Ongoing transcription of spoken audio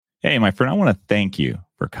Hey, my friend, I want to thank you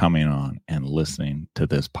for coming on and listening to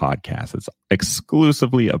this podcast. It's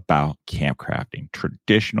exclusively about camp crafting,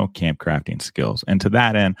 traditional camp crafting skills. And to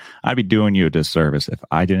that end, I'd be doing you a disservice if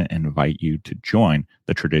I didn't invite you to join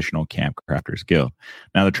the Traditional Camp Crafters Guild.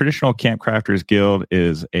 Now, the Traditional Camp Crafters Guild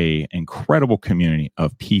is an incredible community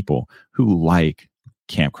of people who like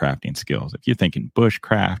camp crafting skills. If you're thinking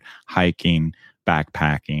bushcraft, hiking,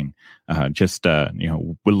 backpacking,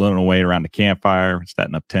 whittling away around the campfire,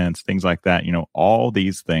 setting up tents, things like that. All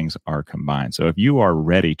these things are combined. So if you are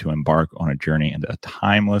ready to embark on a journey into a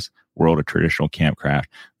timeless world of traditional campcraft,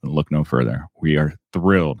 then look no further. We are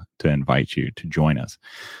thrilled to invite you to join us.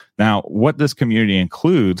 Now, what this community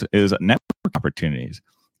includes is network opportunities.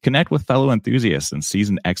 Connect with fellow enthusiasts and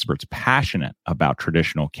seasoned experts passionate about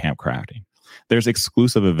traditional campcrafting. There's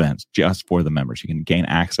exclusive events just for the members. You can gain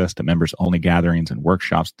access to members-only gatherings and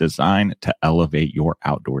workshops designed to elevate your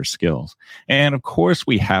outdoor skills. And of course,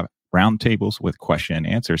 we have roundtables with question and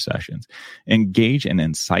answer sessions. Engage in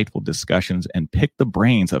insightful discussions and pick the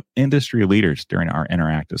brains of industry leaders during our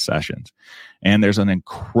interactive sessions. And there's an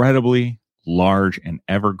incredibly large and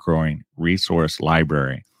ever-growing resource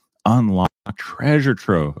library. Unlock a treasure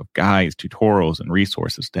trove of guides, tutorials, and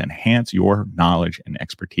resources to enhance your knowledge and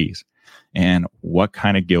expertise. And what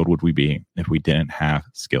kind of guild would we be if we didn't have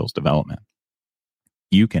skills development?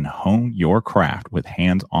 You can hone your craft with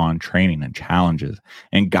hands-on training and challenges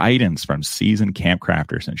and guidance from seasoned camp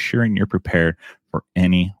crafters, ensuring you're prepared for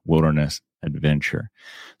any wilderness adventure.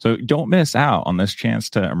 So don't miss out on this chance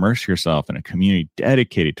to immerse yourself in a community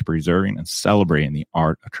dedicated to preserving and celebrating the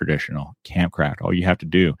art of traditional campcraft. All you have to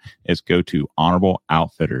do is go to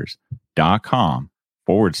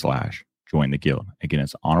honorableoutfitters.com/join the guild. Again,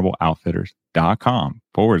 it's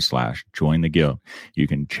honorableoutfitters.com/join the guild. You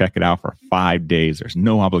can check it out for 5 days. There's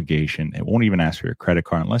no obligation. It won't even ask for your credit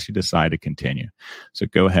card unless you decide to continue. So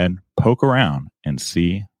go ahead, poke around and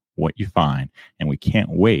see what you find. And we can't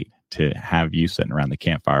wait to have you sitting around the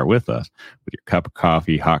campfire with us with your cup of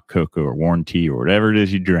coffee, hot cocoa, or warm tea, or whatever it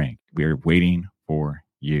is you drink. We are waiting for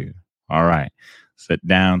you. All right. Sit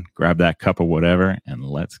down, grab that cup of whatever, and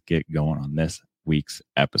let's get going on this week's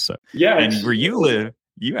episode. Yeah. And where you live,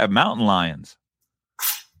 you have mountain lions.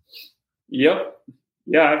 Yep.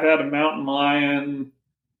 Yeah, I've had a mountain lion,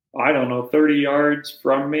 30 yards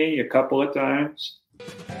from me a couple of times.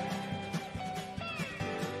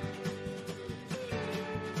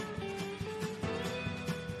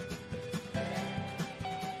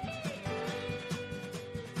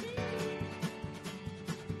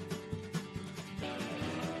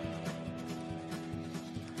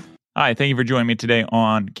 Hi, thank you for joining me today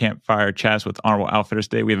on Campfire Chats with Honorable Outfitters.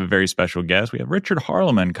 Today we have a very special guest. We have Richard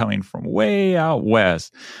Harleman coming from way out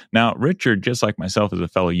west. Now, Richard, just like myself, is a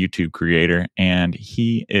fellow YouTube creator, and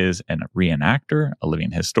he is a reenactor, a living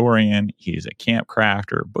historian. He's a camp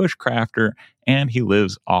crafter, bush crafter, and he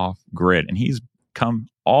lives off-grid. And he's come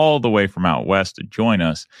all the way from out west to join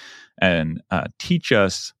us and teach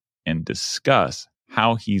us and discuss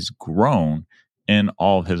how he's grown in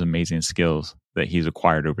all of his amazing skills that he's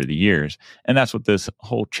acquired over the years. And that's what this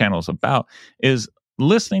whole channel is about, is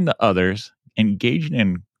listening to others, engaging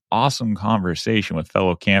in awesome conversation with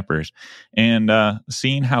fellow campers, and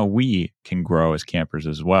seeing how we can grow as campers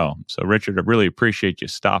as well. So Richard, I really appreciate you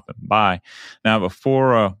stopping by. Now,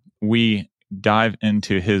 before we dive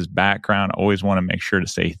into his background, I always want to make sure to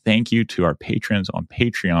say thank you to our patrons on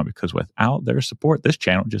Patreon, because without their support, this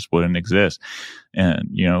channel just wouldn't exist. And,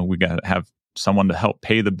 we got to have someone to help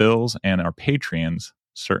pay the bills, and our Patreons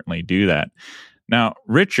certainly do that. Now,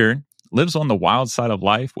 Richard lives on the wild side of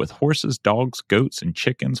life with horses, dogs, goats, and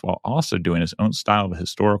chickens, while also doing his own style of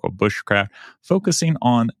historical bushcraft, focusing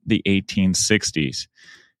on the 1860s.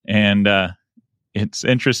 And it's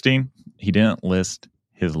interesting, he didn't list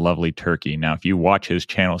his lovely turkey. Now, if you watch his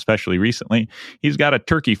channel, especially recently, he's got a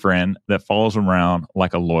turkey friend that follows him around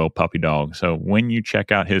like a loyal puppy dog. So when you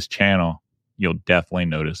check out his channel, you'll definitely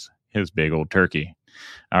notice his big old turkey.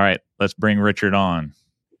 All right, let's bring Richard on.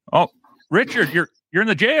 Oh, Richard, you're in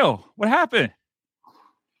the jail. What happened?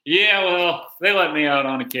 Yeah, well, they let me out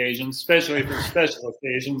on occasion, especially for special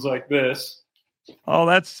occasions like this. Oh,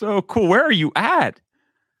 that's so cool. Where are you at?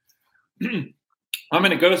 I'm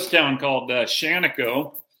in a ghost town called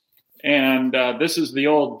Shaniko, and this is the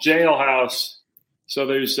old jailhouse. So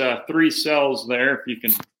there's 3 cells there.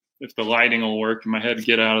 If the lighting will work, in my head,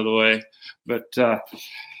 get out of the way. But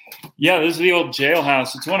yeah, this is the old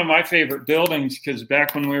jailhouse. It's one of my favorite buildings because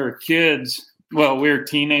back when we were kids, we were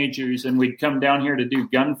teenagers, and we'd come down here to do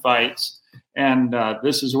gunfights, and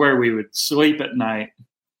this is where we would sleep at night.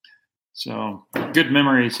 So good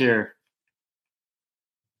memories here.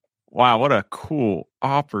 Wow, what a cool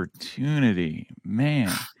opportunity, man.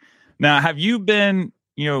 Now, have you been,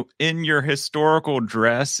 in your historical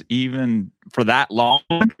dress even for that long,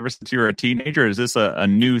 ever since you were a teenager? Or is this a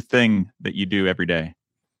new thing that you do every day?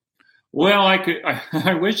 Well,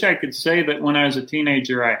 I wish I could say that when I was a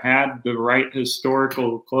teenager, I had the right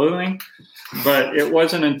historical clothing, but it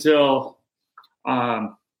wasn't until, I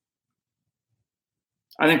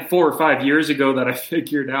think 4 or 5 years ago that I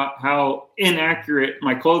figured out how inaccurate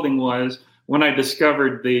my clothing was when I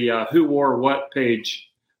discovered the Who Wore What page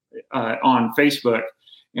on Facebook.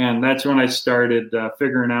 And that's when I started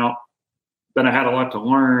figuring out that I had a lot to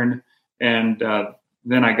learn. And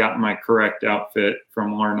then I got my correct outfit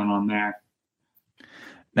from learning on there.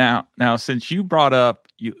 Now, since you brought up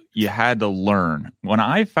you had to learn, when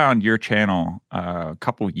I found your channel a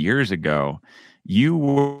couple years ago, you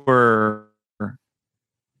were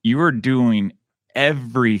doing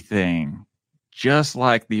everything just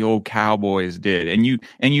like the old cowboys did, and you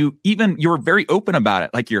were very open about it,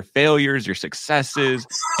 like your failures, your successes,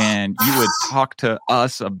 and you would talk to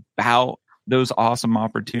us about those awesome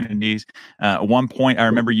opportunities. At one point, I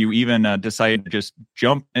remember you even decided to just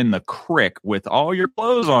jump in the creek with all your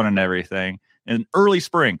clothes on and everything in early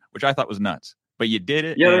spring, which I thought was nuts. But you did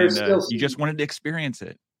it, and you just wanted to experience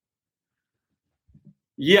it.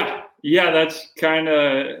 Yeah, that's kind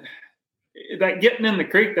of that getting in the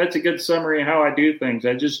creek. That's a good summary of how I do things.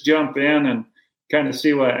 I just jump in and kind of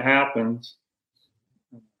see what happens.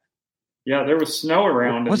 Yeah, there was snow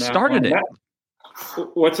around. What started it?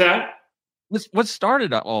 What's that? What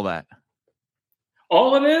started all that?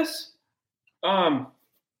 All of this? Yeah,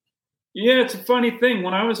 it's a funny thing.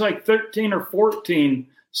 When I was like 13 or 14,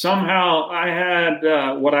 somehow I had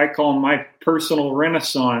what I call my personal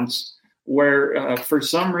renaissance, where for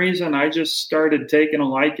some reason I just started taking a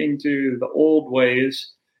liking to the old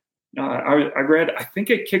ways. I think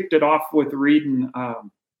it kicked it off with reading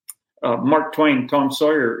Mark Twain,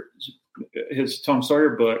 his Tom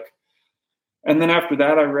Sawyer book. And then after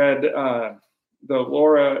that, I read the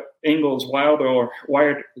Laura Ingalls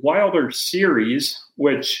Wilder series,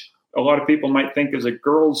 which a lot of people might think is a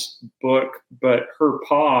girl's book, but her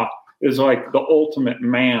pa is like the ultimate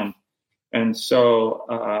man. And so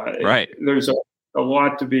right. There's a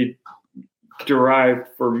lot to be derived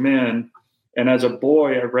for men. And as a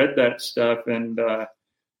boy, I read that stuff. And at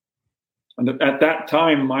that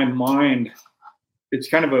time, my mind, it's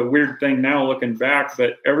kind of a weird thing now looking back,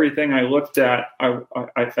 but everything I looked at,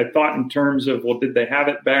 I thought in terms of, well, did they have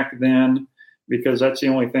it back then? Because that's the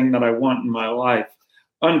only thing that I want in my life.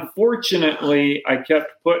 Unfortunately, I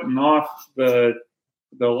kept putting off the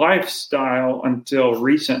lifestyle until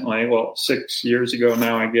recently, well, 6 years ago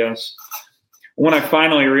now, I guess, when I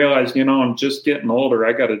finally realized, I'm just getting older.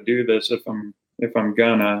 I got to do this if I'm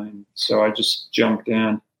gonna. And so I just jumped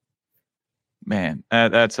in. Man,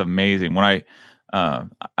 that's amazing. When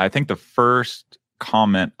I think the first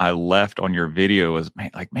comment I left on your video was,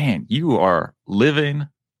 man, you are living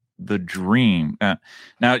the dream.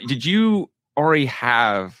 Now, did you already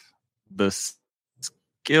have the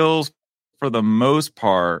skills for the most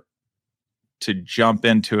part to jump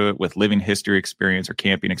into it with living history experience or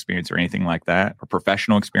camping experience or anything like that, or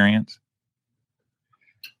professional experience?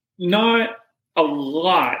 Not a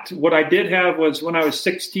lot. What I did have was when I was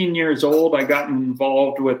 16 years old, I got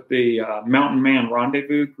involved with the Mountain Man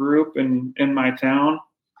Rendezvous group in my town.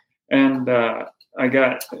 And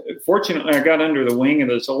fortunately, I got under the wing of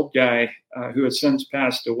this old guy who has since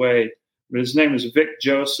passed away. But his name is Vic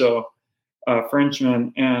Josso,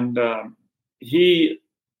 Frenchman. And he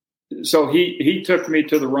took me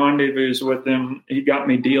to the rendezvous with him. He got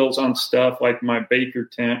me deals on stuff like my Baker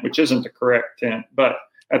tent, which isn't the correct tent, but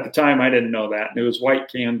at the time I didn't know that. And it was white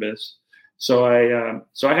canvas. So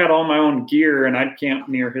I had all my own gear, and I'd camp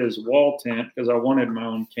near his wall tent because I wanted my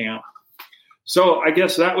own camp. So I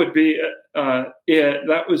guess that would be it.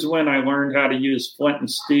 That was when I learned how to use flint and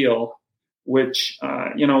steel, which,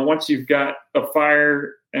 once you've got a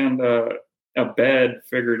fire and a bed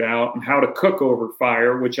figured out and how to cook over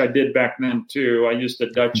fire, which I did back then too. I used a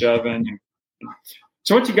Dutch oven.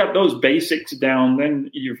 So once you got those basics down, then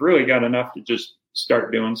you've really got enough to just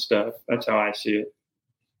start doing stuff. That's how I see it.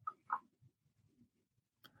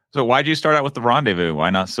 So why'd you start out with the Rendezvous? Why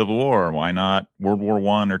not Civil War? Why not World War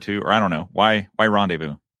I or II? Or I don't know. Why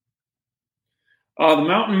Rendezvous? The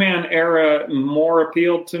Mountain Man era more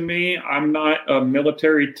appealed to me. I'm not a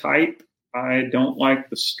military type. I don't like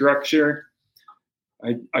the structure.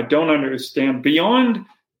 I don't understand beyond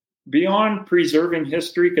preserving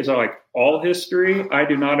history, because I like all history. I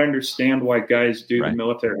do not understand why guys do the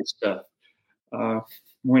military stuff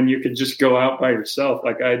when you could just go out by yourself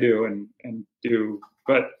like I do and do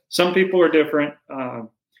But some people are different.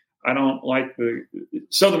 I don't like the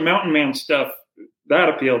Mountain Man stuff that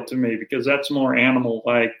appealed to me because that's more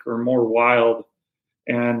animal-like or more wild.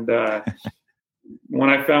 And when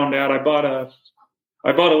I found out, I bought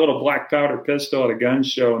a little black powder pistol at a gun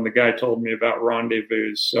show, and the guy told me about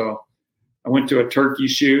rendezvous. So I went to a turkey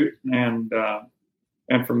shoot, and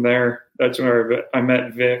from there, that's where I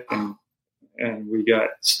met Vic, and we got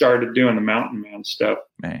started doing the Mountain Man stuff.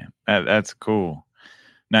 Man, that's cool.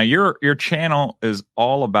 Now your channel is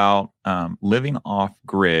all about living off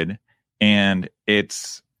grid, and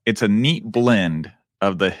it's a neat blend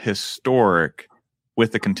of the historic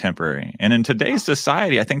with the contemporary. And in today's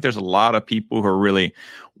society, I think there's a lot of people who are really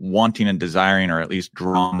wanting and desiring, or at least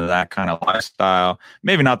drawn to that kind of lifestyle.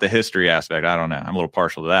 Maybe not the history aspect. I don't know. I'm a little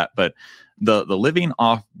partial to that, but the living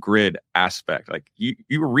off grid aspect, like you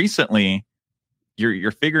recently,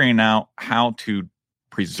 you're figuring out how to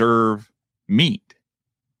preserve meat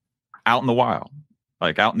out in the wild,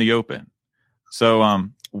 like out in the open. So,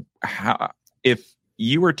 if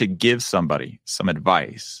you were to give somebody some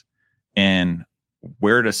advice and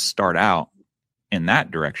where to start out in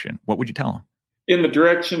that direction, what would you tell them? In the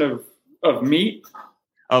direction of meat?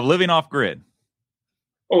 Of living off grid.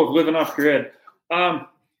 Oh, of living off grid.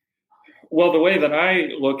 Well, the way that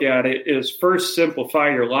I look at it is first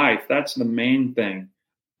simplify your life. That's the main thing.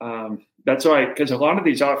 That's why, because a lot of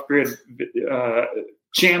these off-grid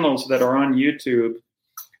channels that are on YouTube,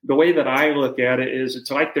 the way that I look at it is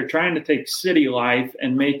it's like they're trying to take city life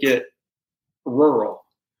and make it rural.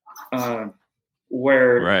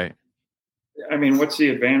 Where, right. I mean, what's the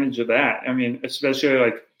advantage of that? I mean, especially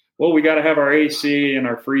like, well, we got to have our AC and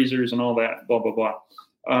our freezers and all that, blah, blah, blah.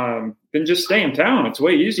 Then just stay in town. It's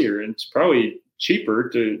way easier. It's probably cheaper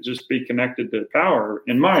to just be connected to power,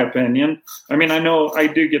 in my opinion. I mean, I know I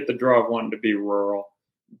do get the draw of wanting to be rural,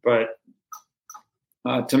 but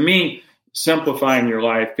to me, simplifying your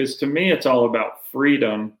life, because to me, it's all about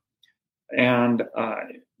freedom. And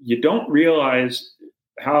you don't realize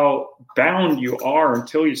how bound you are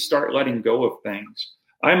until you start letting go of things.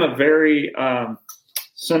 I'm a very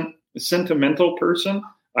sentimental person.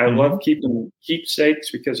 I love keeping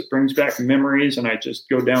keepsakes because it brings back memories, and I just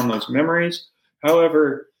go down those memories.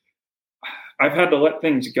 However, I've had to let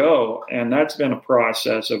things go, and that's been a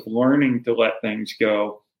process of learning to let things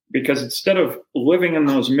go, because instead of living in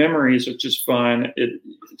those memories, which is fun,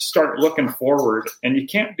 start looking forward, and you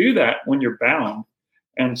can't do that when you're bound.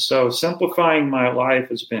 And so simplifying my life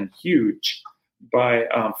has been huge by,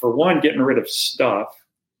 for one, getting rid of stuff,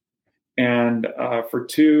 and for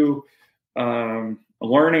two,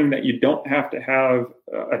 learning that you don't have to have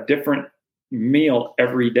a different meal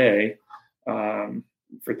every day.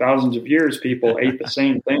 For thousands of years, people ate the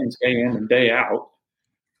same things day in and day out.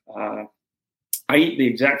 I eat the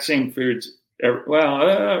exact same foods,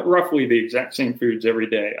 roughly the exact same foods every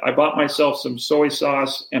day. I bought myself some soy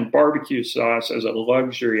sauce and barbecue sauce as a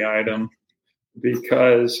luxury item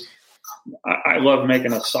because I love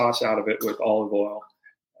making a sauce out of it with olive oil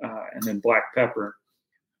and then black pepper.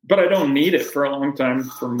 But I don't need it for a long time.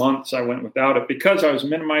 For months, I went without it because I was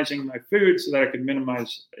minimizing my food so that I could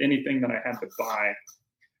minimize anything that I had to buy.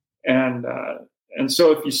 And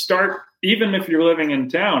so if you start, even if you're living in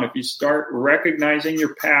town, if you start recognizing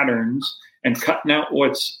your patterns and cutting out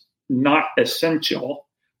what's not essential,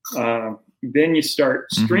 then you start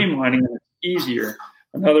streamlining and it's easier.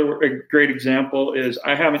 Another great example is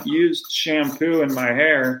I haven't used shampoo in my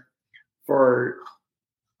hair for,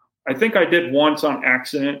 I think I did once on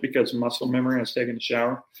accident because muscle memory, I was taking a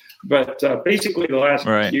shower. But basically the last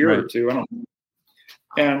year or two, I don't know.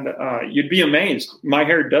 And you'd be amazed. My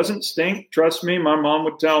hair doesn't stink. Trust me, my mom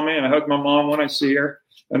would tell me. I hug my mom when I see her,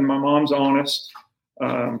 and my mom's honest.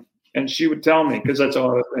 And she would tell me, because that's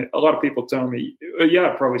a lot of people tell me,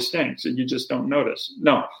 yeah, it probably stinks, and you just don't notice.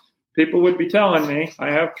 No, people would be telling me.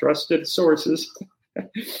 I have trusted sources.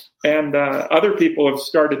 And other people have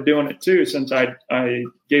started doing it too since I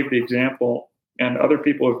gave the example, and other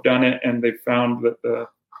people have done it, and they found that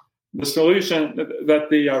the solution, that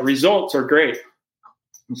the results are great.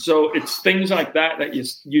 And so it's things like that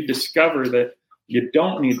you discover that you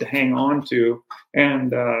don't need to hang on to,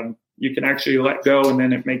 and you can actually let go, and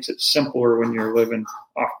then it makes it simpler when you're living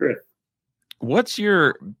off grid. What's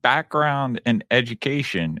your background and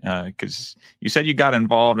education? Because you said you got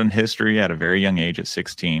involved in history at a very young age, at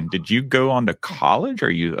 16. Did you go on to college?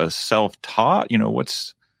 Are you a self-taught?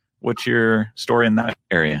 What's your story in that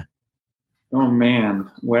area? Oh man,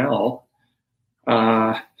 well,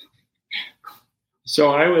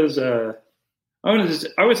 so I was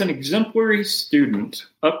an exemplary student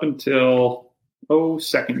up until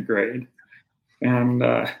second grade, and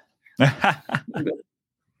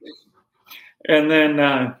And then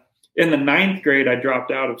in the 9th grade, I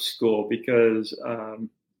dropped out of school because I'm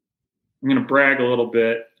going to brag a little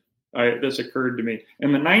bit. This occurred to me.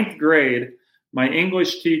 In the 9th grade, my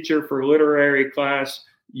English teacher for literary class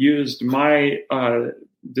used my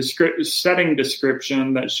setting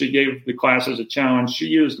description that she gave the class as a challenge. She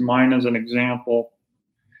used mine as an example.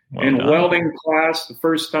 Well in done. welding class, the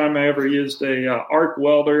first time I ever used a arc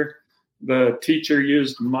welder, the teacher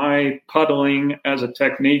used my puddling as a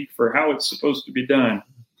technique for how it's supposed to be done.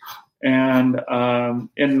 And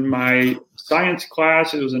in my science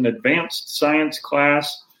class, it was an advanced science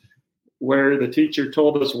class where the teacher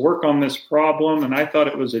told us work on this problem, and I thought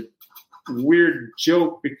it was a weird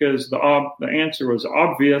joke because the answer was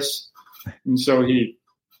obvious, and so he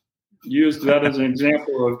used that as an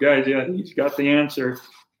example of, guys, yeah, he's got the answer.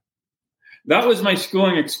 That was my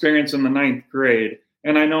schooling experience in the 9th grade,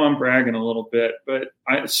 and I know I'm bragging a little bit, but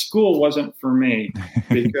school wasn't for me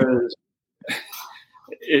because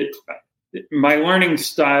my learning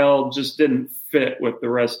style just didn't fit with the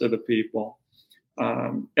rest of the people.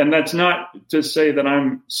 And that's not to say that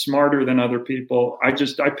I'm smarter than other people. I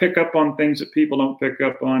pick up on things that people don't pick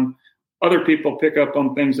up on. Other people pick up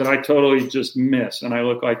on things that I totally just miss, and I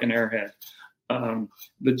look like an airhead.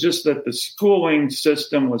 That the schooling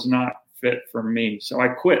system was not fit for me. So I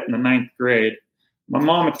quit in the 9th grade. My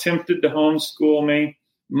mom attempted to homeschool me.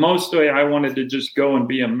 Mostly I wanted to just go and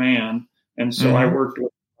be a man. And so I worked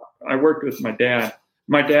with my dad.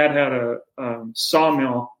 My dad had a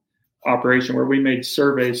sawmill operation where we made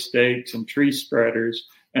survey stakes and tree spreaders.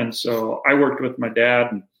 And so I worked with my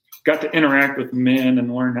dad and got to interact with men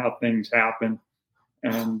and learn how things happen.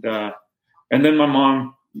 And then my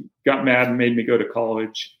mom got mad and made me go to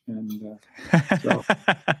college. And so.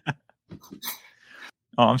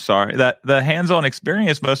 Oh, I'm sorry. That the hands-on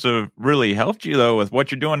experience must have really helped you, though, with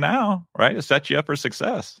what you're doing now, right? To set you up for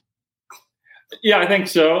success. Yeah, I think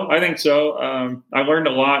so. I learned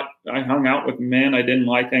a lot. I hung out with men. I didn't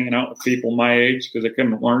like hanging out with people my age because I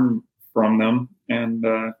couldn't learn from them. And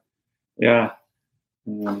but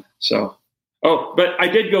I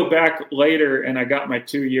did go back later and I got my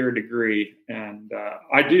 2-year degree. And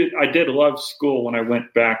I did love school when I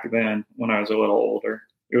went back then when I was a little older.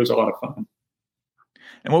 It was a lot of fun.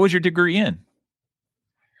 And what was your degree in?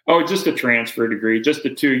 Oh, just a transfer degree, just a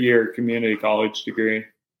 2-year community college degree.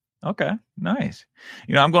 Okay, nice.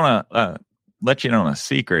 I'm going to let you know a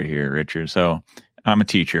secret here, Richard. So I'm a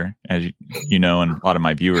teacher, as you know, and a lot of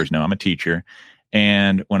my viewers know I'm a teacher.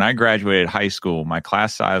 And when I graduated high school, my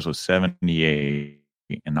class size was 78.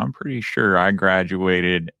 And I'm pretty sure I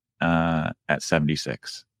graduated at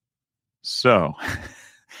 76. So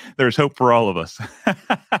there's hope for all of us.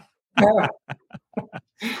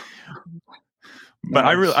 But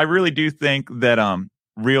nice. I really do think that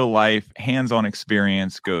real life hands-on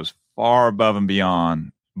experience goes far above and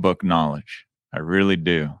beyond book knowledge. I really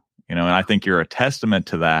do. And I think you're a testament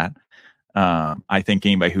to that. I think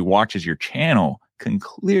anybody who watches your channel can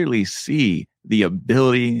clearly see the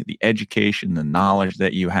ability, the education, the knowledge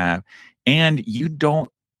that you have, and you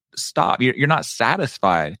don't stop. You're not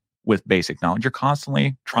satisfied with basic knowledge. You're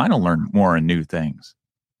constantly trying to learn more and new things.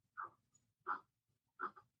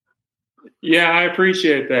 Yeah, I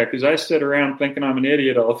appreciate that because I sit around thinking I'm an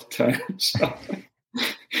idiot all the time. So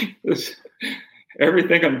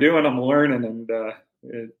everything I'm doing, I'm learning,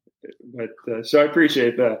 so I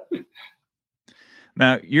appreciate that.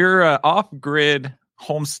 Now, you're off-grid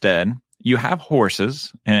homestead. You have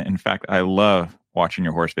horses. And in fact, I love watching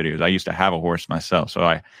your horse videos. I used to have a horse myself,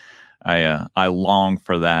 so I long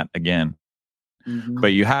for that again. Mm-hmm.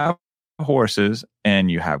 But you have horses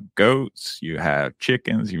and you have goats, you have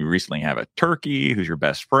chickens, you recently have a turkey who's your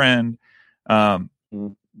best friend.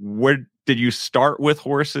 Where did you start with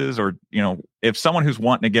horses? Or, if someone who's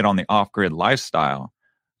wanting to get on the off-grid lifestyle,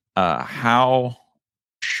 how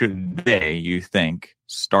should they, you think,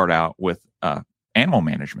 start out with animal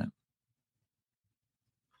management?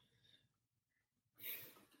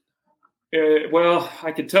 Well,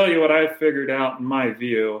 I can tell you what I figured out in my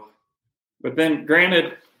view, but then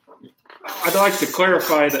granted, I'd like to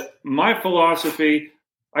clarify that my philosophy,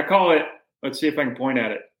 I call it, let's see if I can point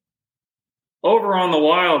at it, over on the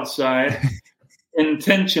wild side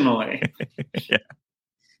intentionally. Yeah.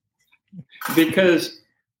 Because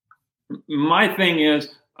my thing is,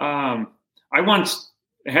 I once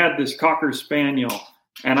had this Cocker Spaniel,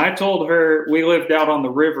 and I told her, we lived out on the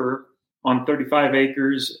river on 35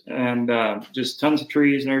 acres and just tons of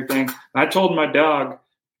trees and everything. I told my dog,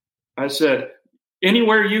 I said,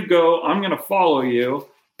 anywhere you go, I'm going to follow you,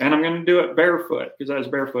 and I'm going to do it barefoot because I was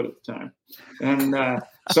barefoot at the time. And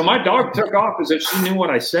So my dog took off as if she knew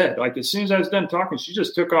what I said. Like as soon as I was done talking, she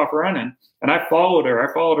just took off running. And I followed her.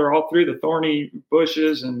 I followed her all through the thorny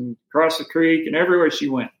bushes and across the creek and everywhere she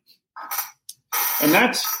went. And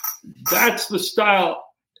that's the style.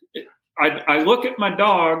 I look at my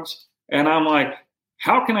dogs and I'm like,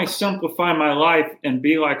 how can I simplify my life and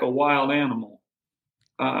be like a wild animal?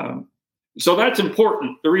 So that's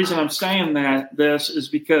important. The reason I'm saying this is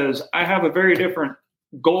because I have a very different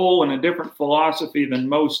goal and a different philosophy than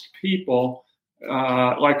most people.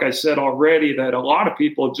 Like I said already, that a lot of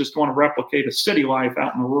people just want to replicate a city life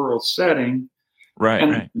out in a rural setting. Right.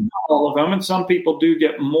 And not all of them. And some people do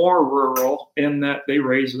get more rural in that they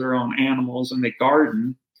raise their own animals and they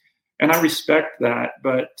garden. And I respect that.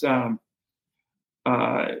 But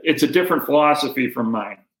it's a different philosophy from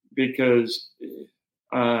mine because,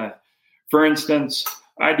 for instance,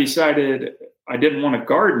 I decided I didn't want to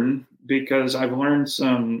garden because I've learned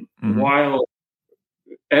some wild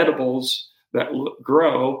edibles that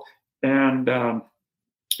grow. And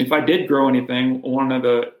if I did grow anything, one of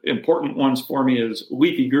the important ones for me is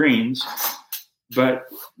leafy greens. But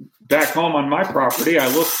back home on my property, I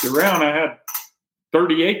looked around, I had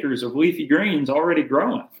 30 acres of leafy greens already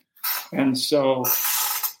growing. And so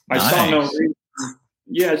I saw no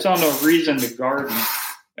reason to garden.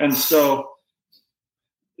 And so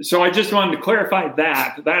I just wanted to clarify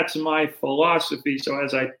that. That's my philosophy. So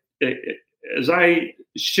as I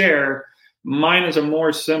share, mine is a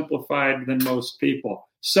more simplified than most people.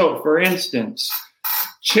 So, for instance,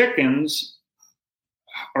 chickens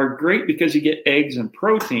are great because you get eggs and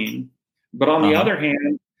protein, but on the other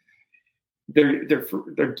hand,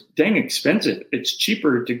 they're dang expensive. It's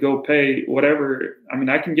cheaper to go pay whatever. I mean,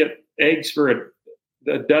 I can get eggs for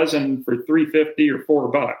a dozen for $3.50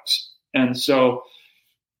 or $4, and so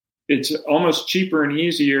it's almost cheaper and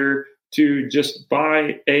easier to just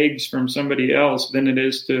buy eggs from somebody else than it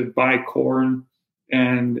is to buy corn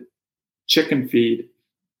and chicken feed.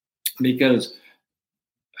 Because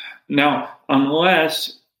now,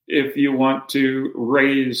 unless if you want to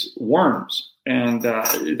raise worms, and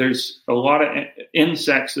there's a lot of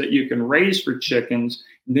insects that you can raise for chickens,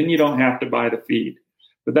 then you don't have to buy the feed.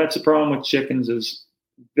 But that's the problem with chickens is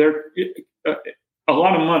they're a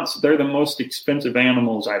lot of months, they're the most expensive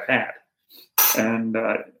animals I've had. And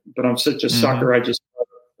but I'm such a sucker.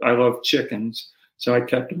 I love chickens, so I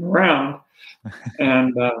kept them around.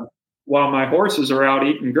 And while my horses are out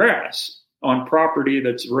eating grass on property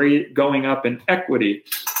that's going up in equity,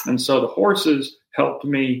 and so the horses helped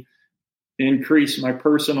me increase my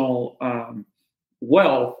personal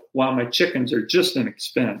wealth, while my chickens are just an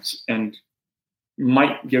expense and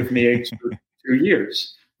might give me eggs for 2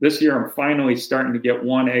 years. This year, I'm finally starting to get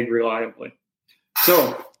one egg reliably.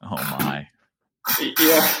 So, oh my.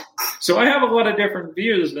 Yeah. So I have a lot of different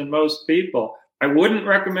views than most people. I wouldn't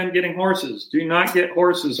recommend getting horses. Do not get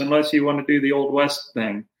horses unless you want to do the Old West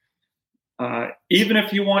thing. Even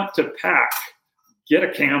if you want to pack, get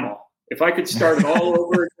a camel. If I could start it all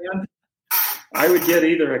over again, I would get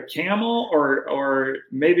either a camel or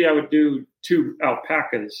maybe I would do 2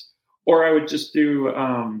 alpacas, or I would just do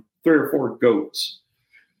 3 or 4 goats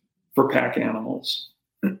for pack animals.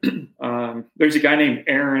 There's a guy named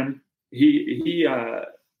Aaron. He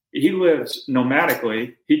lives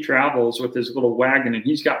nomadically. He travels with his little wagon, and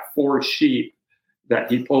he's got 4 sheep that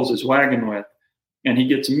he pulls his wagon with. And he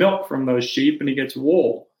gets milk from those sheep, and he gets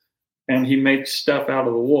wool, and he makes stuff out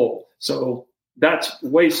of the wool. So that's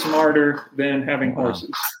way smarter than having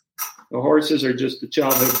horses. The horses are just a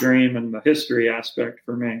childhood dream and the history aspect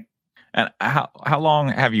for me. And how long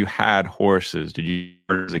have you had horses? Did you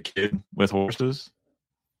start as a kid with horses?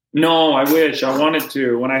 No, I wish. I wanted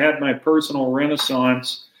to. When I had my personal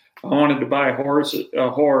renaissance, I wanted to buy a horse.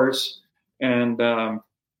 And,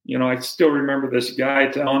 I still remember this guy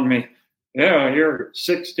telling me, yeah, you're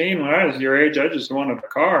 16. When I was your age, I just wanted a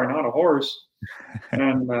car, not a horse.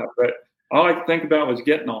 And but all I could think about was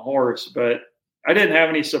getting a horse. But I didn't have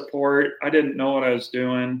any support. I didn't know what I was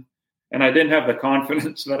doing. And I didn't have the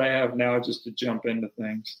confidence that I have now just to jump into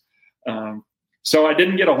things. So I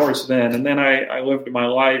didn't get a horse then. And then I lived my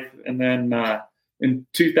life. And then in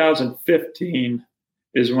 2015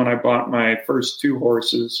 is when I bought my first 2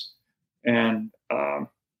 horses. And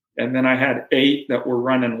then I had 8 that were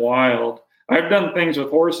running wild. I've done things with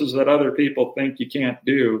horses that other people think you can't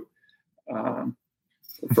do.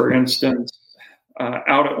 For instance,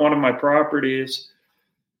 out at one of my properties,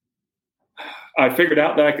 I figured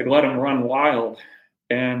out that I could let them run wild.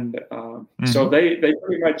 And so they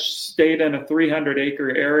pretty much stayed in a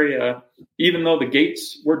 300-acre area, even though the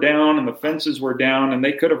gates were down and the fences were down, and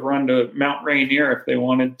they could have run to Mount Rainier if they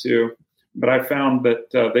wanted to. but I found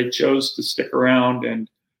that they chose to stick around, and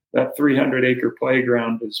that 300-acre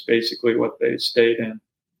playground is basically what they stayed in.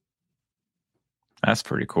 That's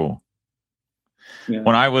pretty cool. Yeah.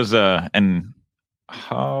 When I was I think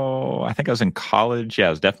I was in college. Yeah, I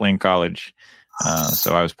was definitely in college.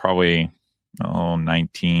 So I was probably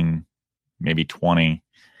 19, maybe 20,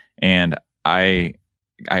 and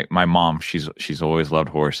my mom, she's always loved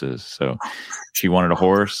horses. So she wanted a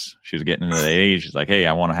horse. She was getting into the age. She's like, hey,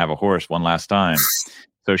 I want to have a horse one last time.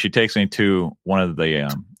 So she takes me to one of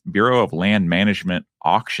the Bureau of Land Management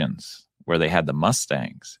auctions where they had the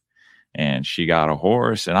Mustangs. And she got a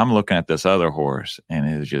horse, and I'm looking at this other horse, and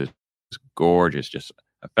it was just gorgeous. Just,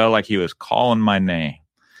 I felt like he was calling my name.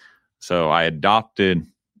 So I adopted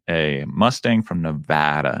a Mustang from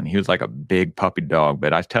Nevada, and he was like a big puppy dog.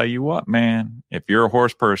 But I tell you what, man, if you're a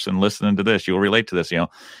horse person listening to this, you'll relate to this.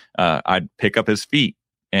 I'd pick up his feet,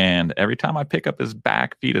 and every time I pick up his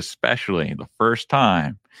back feet, especially the first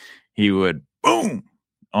time, he would boom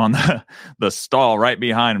on the stall right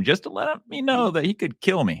behind him, just to let me know that he could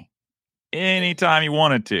kill me anytime he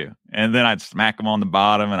wanted to. And then I'd smack him on the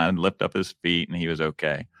bottom, and I'd lift up his feet, and he was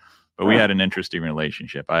okay. But we had an interesting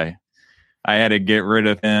relationship. I had to get rid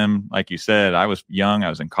of him. Like you said, I was young. I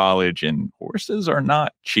was in college, and horses are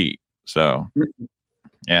not cheap. So,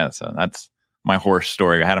 yeah, so that's my horse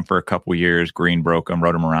story. I had him for a couple of years. Green broke him,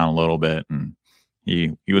 rode him around a little bit, and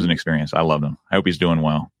he was an experience. I loved him. I hope he's doing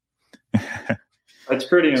well. That's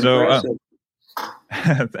pretty impressive.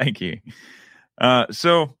 Thank you.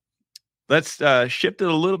 So let's shift it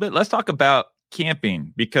a little bit. Let's talk about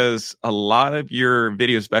camping, because a lot of your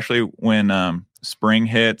videos, especially when spring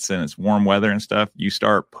hits and it's warm weather and stuff, you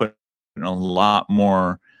start putting a lot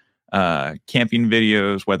more camping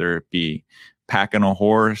videos, whether it be packing a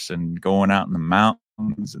horse and going out in the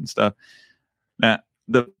mountains and stuff. Now,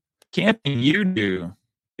 the camping you do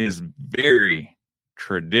is very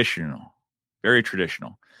traditional, very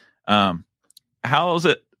traditional. How's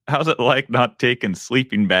it like not taking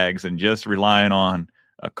sleeping bags and just relying on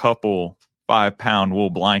a couple 5-pound wool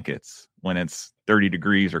blankets when it's 30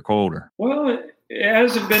 degrees or colder? Well, it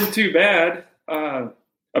hasn't been too bad.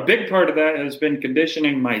 A big part of that has been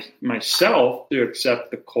conditioning myself to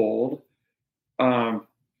accept the cold.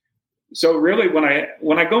 So really, when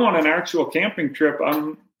I go on an actual camping trip,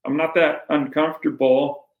 I'm not that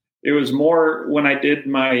uncomfortable. It was more when I did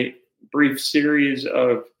my brief series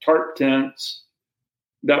of tarp tents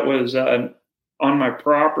that was on my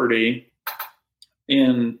property.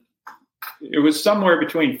 It was somewhere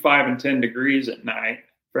between 5 and 10 degrees at night,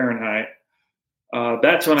 Fahrenheit.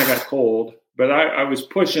 That's when I got cold, but I was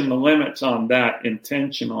pushing the limits on that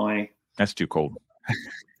intentionally. That's too cold.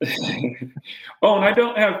 Oh, and I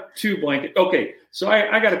don't have 2 blankets. Okay, so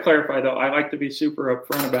I got to clarify, though. I like to be super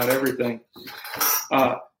upfront about everything.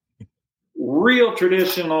 Real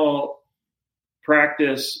traditional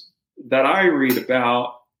practice that I read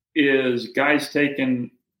about is guys taking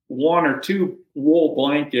 1 or 2 wool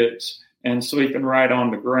blankets and sleeping right on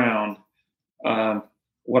the ground.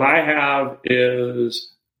 What I have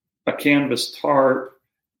is a canvas tarp,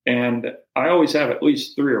 and I always have at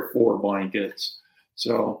least 3 or 4 blankets.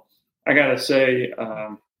 So I got to say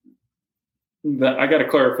that I got to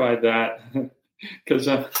clarify that because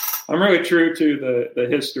I'm really true to the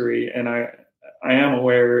history, and I am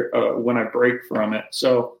aware when I break from it.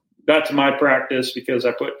 So that's my practice, because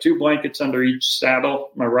I put 2 blankets under each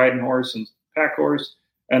saddle, my riding horse and pack horse,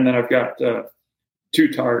 and then I've got 2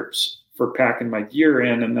 tarps for packing my gear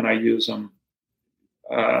in, and then I use them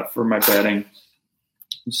for my bedding.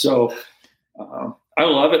 So I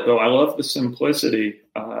love it, though. I love the simplicity.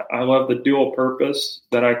 I love the dual purpose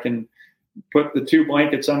that I can put the 2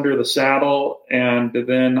 blankets under the saddle, and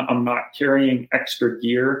then I'm not carrying extra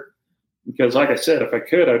gear. Because like I said, if I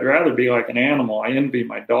could, I'd rather be like an animal. I envy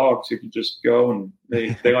my dogs who can just go and they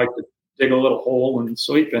like to dig a little hole and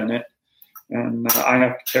sleep in it. And I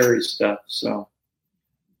have to carry stuff. So,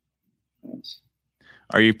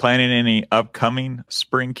 are you planning any upcoming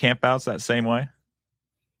spring campouts that same way?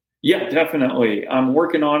 Yeah, definitely. I'm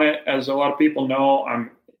working on it. As a lot of people know,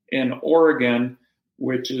 I'm in Oregon,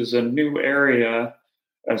 which is a new area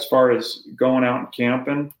as far as going out and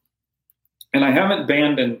camping. And I haven't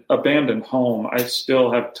abandoned home. I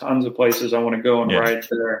still have tons of places I want to go and ride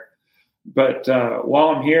there. But while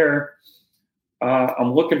I'm here,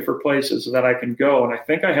 I'm looking for places that I can go. And I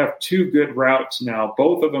think I have 2 good routes now,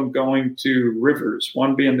 both of them going to rivers,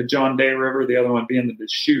 one being the John Day River, the other one being the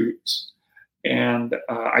Deschutes. And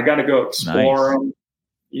I got to go explore them.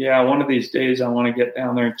 Yeah, one of these days I want to get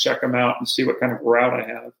down there and check them out and see what kind of route I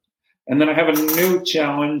have. And then I have a new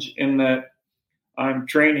challenge in that I'm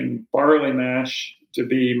training barley mash to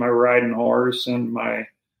be my riding horse and my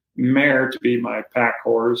mare to be my pack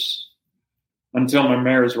horse until my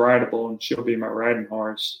mare is rideable and she'll be my riding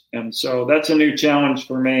horse. And so that's a new challenge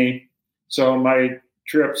for me. So my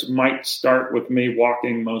trips might start with me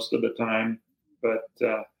walking most of the time, but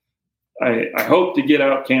I hope to get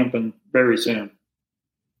out camping very soon.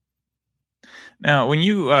 Now, when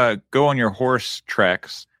you go on your horse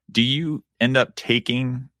treks, do you end up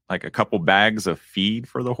taking like a couple bags of feed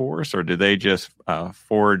for the horse, or do they just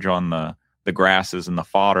forage on the grasses and the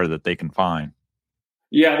fodder that they can find?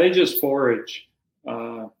 Yeah, they just forage.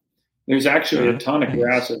 There's actually a ton of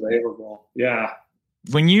grass available. Yeah.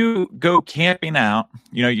 When you go camping out,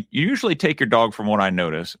 you usually take your dog from what I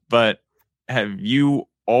notice, but have you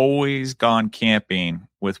always gone camping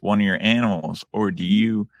with one of your animals, or do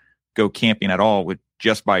you go camping at all with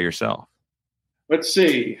just by yourself? Let's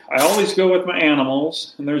see. I always go with my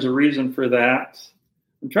animals, and there's a reason for that.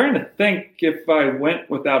 I'm trying to think if I went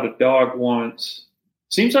without a dog once.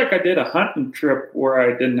 Seems like I did a hunting trip where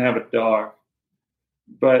I didn't have a dog,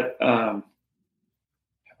 but I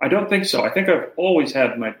don't think so. I think I've always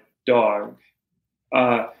had my dog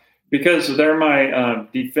because they're my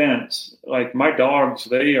defense. Like my dogs,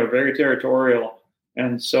 they are very territorial,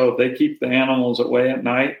 and so they keep the animals away at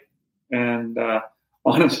night. And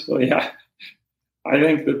honestly, I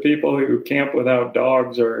think the people who camp without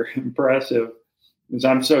dogs are impressive because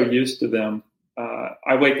I'm so used to them.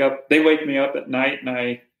 I wake up, they wake me up at night, and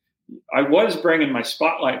I was bringing my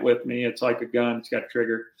Spotlight with me. It's like a gun. It's got a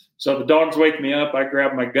trigger. So the dogs wake me up. I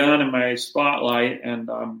grab my gun and my Spotlight, and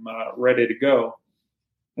I'm ready to go.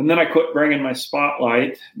 And then I quit bringing my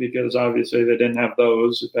Spotlight because obviously they didn't have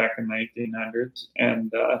those back in the 1800s.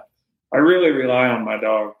 And I really rely on my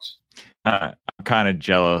dogs. I'm kind of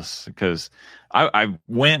jealous because I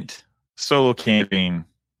went solo camping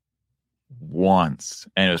once,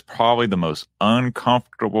 and it was probably the most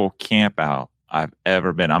uncomfortable camp out I've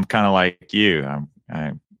ever been. I'm kind of like you.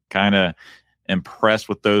 I'm kind of impressed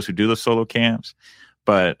with those who do the solo camps,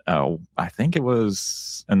 but I think it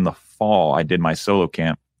was in the fall I did my solo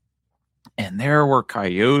camp, and there were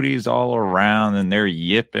coyotes all around, and they're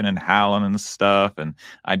yipping and howling and stuff. And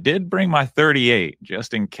I did bring my 38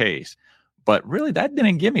 just in case, but really that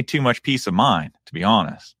didn't give me too much peace of mind, to be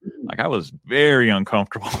honest. Like I was very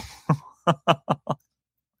uncomfortable.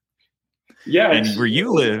 Yeah. And where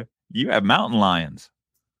you live, you have mountain lions.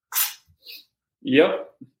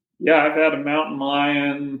 Yep. Yeah, I've had a mountain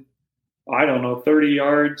lion, 30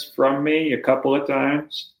 yards from me a couple of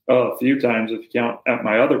times. A few times if you count at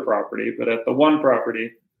my other property, but at the one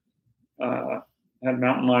property, had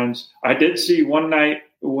mountain lions. I did see one night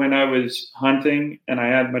when I was hunting and I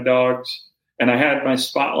had my dogs and I had my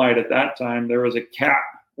Spotlight at that time. There was a cat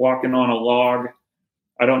walking on a log.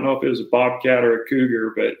 I don't know if it was a bobcat or a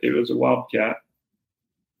cougar, but it was a wildcat.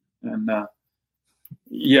 And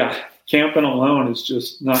camping alone is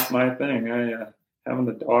just not my thing. Having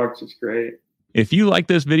the dogs is great. If you like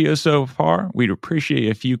this video so far, we'd appreciate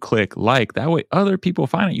if you click like. That way other people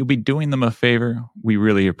find it. You'll be doing them a favor. We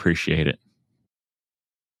really appreciate it.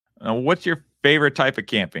 What's your favorite type of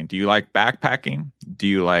camping? Do you like backpacking? Do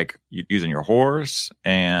you like using your horse?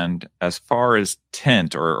 And as far as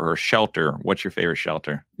tent or shelter, what's your favorite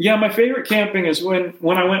shelter? Yeah, my favorite camping is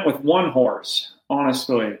when I went with one horse,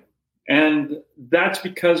 honestly. And that's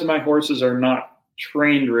because my horses are not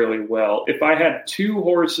trained really well. If I had two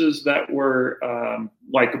horses that were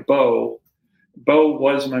like Bo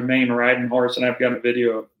was my main riding horse, and I've got a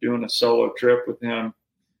video of doing a solo trip with him.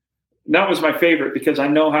 And that was my favorite because I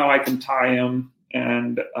know how I can tie him,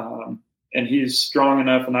 and he's strong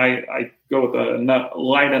enough, and I go with a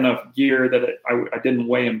light enough gear that I didn't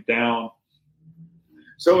weigh him down.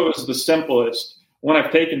 So it was the simplest. When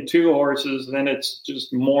I've taken two horses, then it's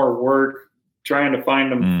just more work trying to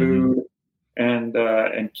find them food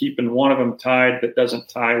and keeping one of them tied that doesn't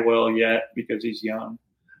tie well yet because he's young.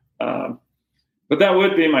 But that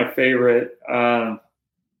would be my favorite. And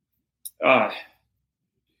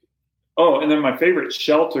then my favorite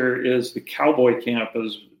shelter is the cowboy camp,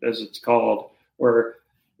 as it's called, where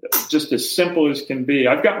just as simple as can be.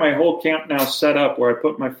 I've got my whole camp now set up where I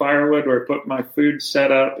put my firewood, where I put my food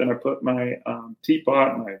set up, and I put my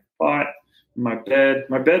teapot, my pot, my bed.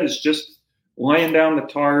 My bed is just laying down the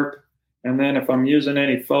tarp, and then if I'm using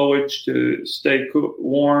any foliage to stay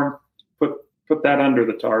warm, put that under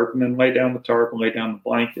the tarp, and then lay down the tarp and lay down the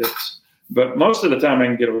blankets. But most of the time I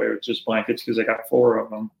can get away with just blankets because I got 4 of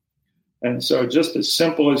them. And so just as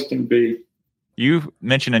simple as can be. You've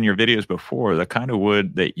mentioned in your videos before, the kind of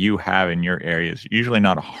wood that you have in your area is usually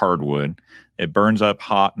not a hardwood. It burns up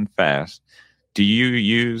hot and fast. Do you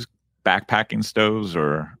use backpacking stoves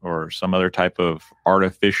or some other type of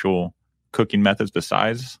artificial cooking methods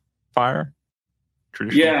besides fire?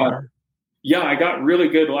 Traditional fire? Yeah, I got really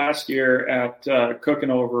good last year at cooking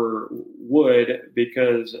over wood,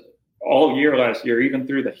 because all year last year, even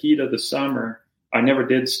through the heat of the summer, I never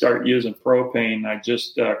did start using propane. I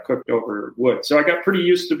just cooked over wood. So I got pretty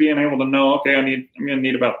used to being able to know, okay, I'm going to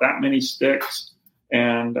need about that many sticks,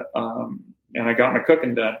 and I got my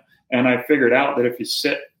cooking done. And I figured out that if you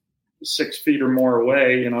sit 6 feet or more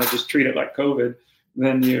away, just treat it like COVID,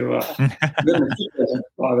 then then the heat doesn't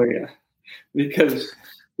bother you, because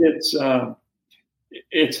it's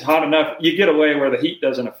hot enough. You get away where the heat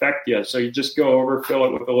doesn't affect you. So you just go over, fill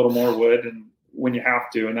it with a little more wood, and when you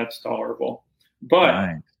have to, and that's tolerable.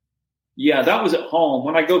 But yeah, that was at home.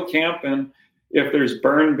 When I go camping, if there's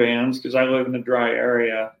burn bans, because I live in a dry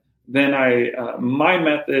area, then my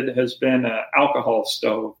method has been an alcohol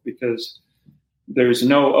stove, because there's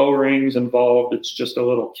no O-rings involved. It's just a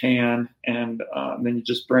little can. And then you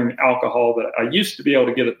just bring alcohol that I used to be able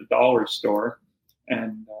to get at the dollar store.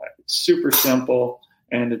 And it's super simple,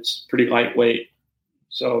 and it's pretty lightweight.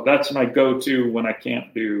 So that's my go-to when I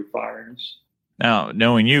can't do fires. Now,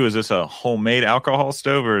 knowing you, is this a homemade alcohol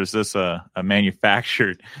stove, or is this a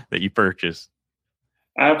manufactured that you purchased?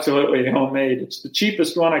 Absolutely homemade. It's the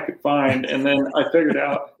cheapest one I could find. And then I figured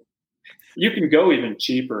out you can go even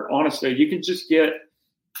cheaper. Honestly, you can just get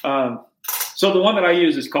so the one that I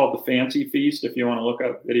use is called the Fancy Feast, if you want to look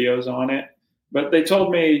up videos on it. But they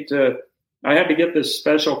told me I had to get this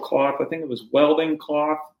special cloth. I think it was welding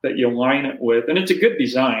cloth that you line it with. And it's a good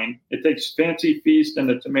design. It takes Fancy Feast and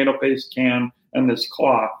the tomato paste can and this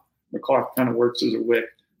cloth. The cloth kind of works as a wick.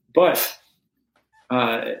 But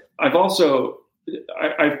I've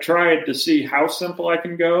tried to see how simple I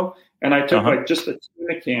can go. And I took like just a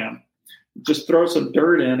tuna can, just throw some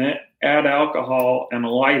dirt in it, add alcohol, and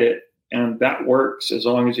light it. And that works as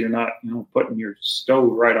long as you're not, putting your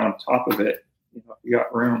stove right on top of it. If you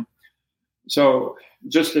got room. So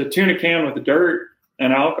just a tuna can with the dirt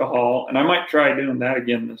and alcohol, and I might try doing that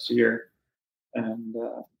again this year. And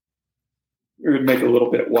it would make it a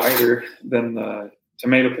little bit wider than the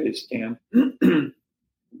tomato paste can.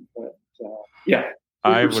 But yeah.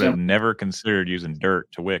 I would have never considered using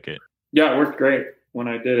dirt to wick it. Yeah, it worked great when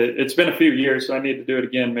I did it. It's been a few years, so I need to do it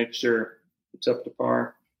again, make sure it's up to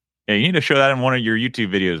par. Yeah, you need to show that in one of your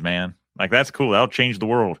YouTube videos, man. Like, that's cool. That'll change the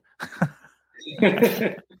world.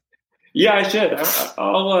 Yeah, I should.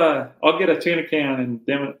 I'll get a tuna can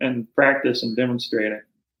and practice and demonstrate it.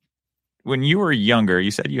 When you were younger,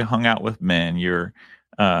 you said you hung out with men. You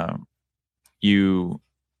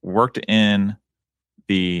worked in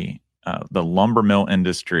the lumber mill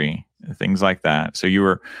industry, things like that. So you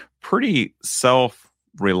were pretty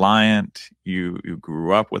self-reliant. You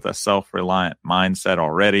grew up with a self-reliant mindset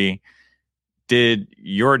already. Did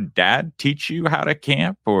your dad teach you how to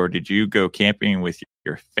camp, or did you go camping with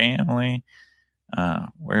your family?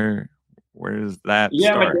 Where does that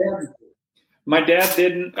start? My dad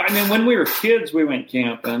didn't. I mean, when we were kids, we went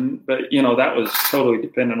camping, but that was totally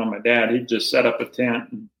dependent on my dad. He'd just set up a tent,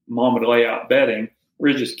 and Mom would lay out bedding.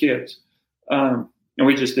 We were just kids, and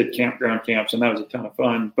we just did campground camps, and that was a ton of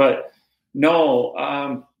fun. But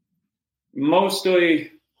no,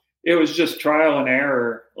 mostly it was just trial and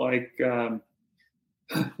error. Like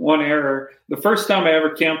one error, the first time I ever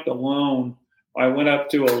camped alone, I went up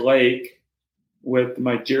to a lake with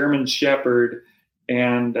my German Shepherd,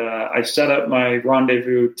 and I set up my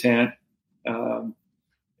rendezvous tent,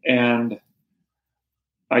 and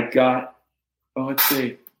I got, let's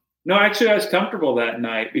see. No, actually, I was comfortable that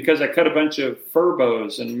night because I cut a bunch of fir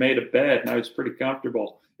boughs and made a bed, and I was pretty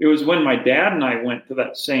comfortable. It was when my dad and I went to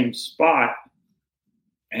that same spot,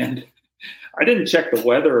 and I didn't check the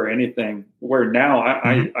weather or anything, where now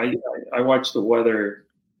I watch the weather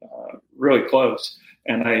really close.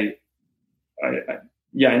 And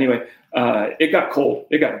anyway, it got cold.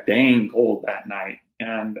 It got dang cold that night.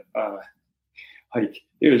 And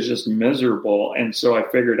it was just miserable. And so I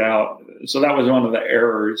figured out, so that was one of the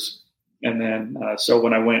errors. And then, so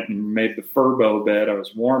when I went and made the fir bough bed, I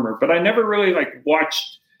was warmer, but I never really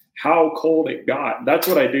watched how cold it got. That's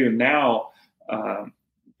what I do now.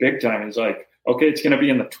 Big time is okay, it's going to be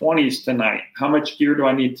in the 20s tonight. How much gear do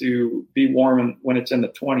I need to be warm when it's in the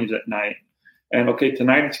 20s at night? And okay,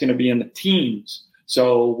 tonight it's going to be in the teens.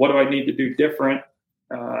 So what do I need to do different?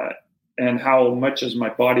 And how much has my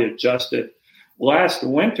body adjusted? Last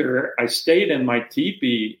winter, I stayed in my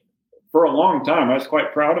teepee for a long time. I was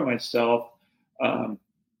quite proud of myself.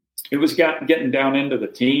 It was getting down into the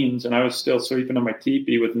teens, and I was still sleeping in my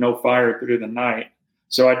teepee with no fire through the night.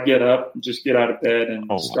 So I'd get up, just get out of bed, and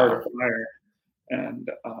start a fire. And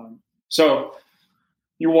So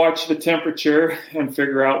you watch the temperature and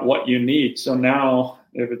figure out what you need. So now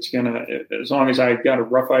as long as I got a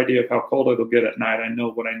rough idea of how cold it'll get at night, I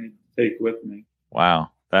know what I need to take with me.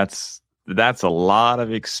 Wow. That's a lot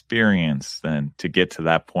of experience then to get to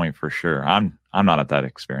that point for sure. I'm not at that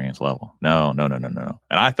experience level. No. And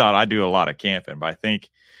I thought I do a lot of camping, but I think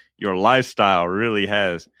your lifestyle really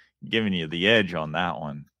has given you the edge on that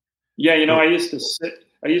one. Yeah, I used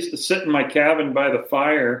to sit in my cabin by the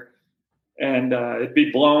fire, and it'd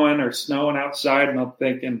be blowing or snowing outside, and I'm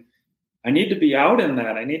thinking, I need to be out in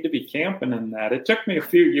that. I need to be camping in that. It took me a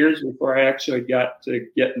few years before I actually got to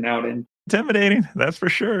getting out in. Intimidating, that's for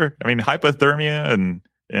sure. I mean, hypothermia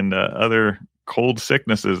and other cold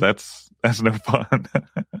sicknesses, that's no fun.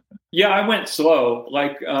 Yeah, I went slow.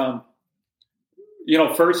 Like,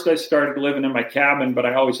 first I started living in my cabin, but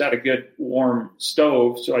I always had a good warm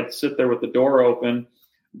stove, so I'd sit there with the door open.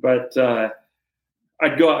 But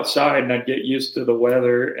I'd go outside and I'd get used to the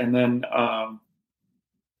weather, and then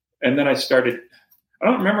I started. I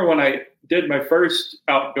don't remember when I did my first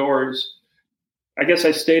outdoors. I guess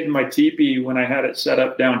I stayed in my teepee when I had it set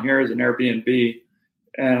up down here as an Airbnb,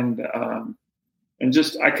 and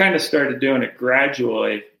I kind of started doing it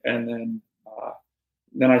gradually, and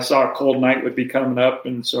then I saw a cold night would be coming up,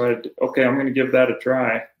 and so I'm going to give that a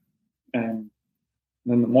try, and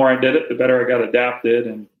then the more I did it, the better I got adapted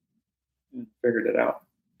and figured it out.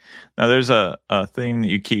 Now, there's a thing that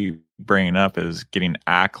you keep bringing up is getting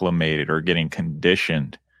acclimated or getting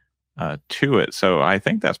conditioned to it. So I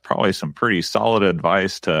think that's probably some pretty solid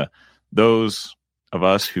advice to those of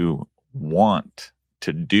us who want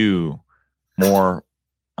to do more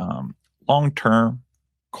long-term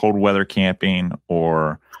cold weather camping,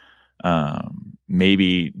 or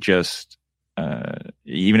maybe just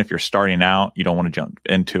even if you're starting out, you don't want to jump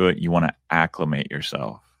into it. You want to acclimate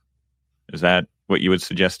yourself. Is that what you would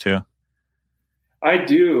suggest too? I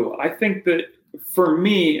do. I think that for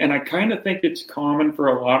me, and I kind of think it's common for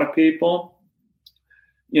a lot of people,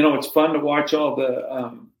 it's fun to watch all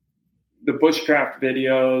the bushcraft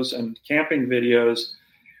videos and camping videos,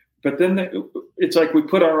 but then it's like we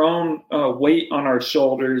put our own weight on our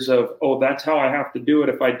shoulders of, that's how I have to do it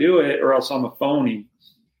if I do it, or else I'm a phony.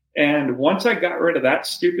 And once I got rid of that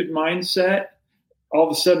stupid mindset, all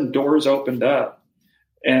of a sudden doors opened up.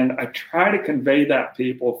 And I try to convey that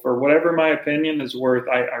people, for whatever my opinion is worth.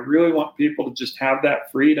 I really want people to just have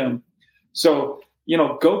that freedom. So,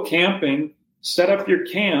 go camping, set up your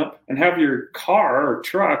camp, and have your car or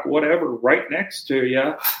truck, whatever, right next to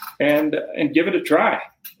you, and give it a try.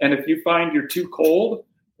 And if you find you're too cold,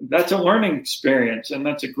 that's a learning experience, and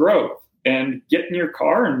that's a growth. And get in your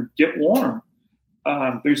car and get warm.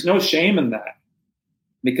 There's no shame in that,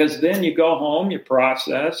 because then you go home, you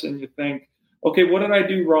process, and you think, okay, what did I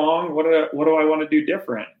do wrong? What do I want to do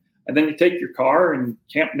different? And then you take your car and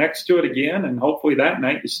camp next to it again, and hopefully that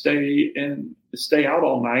night you stay out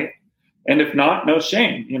all night. And if not, no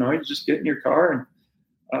shame. You just get in your car,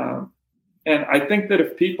 and I think that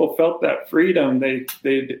if people felt that freedom, they'd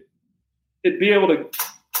be able to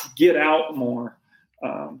get out more.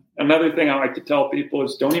 Another thing I like to tell people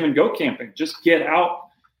is don't even go camping. Just get out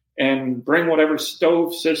and bring whatever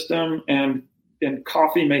stove system and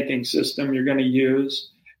coffee making system you're going to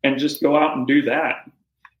use, and just go out and do that.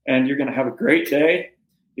 And you're going to have a great day.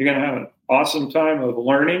 You're going to have an awesome time of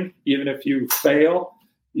learning. Even if you fail,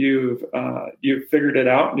 you've figured it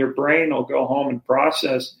out, and your brain will go home and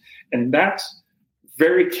process. And that's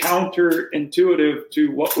very counterintuitive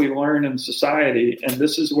to what we learn in society. And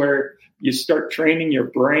this is where you start training your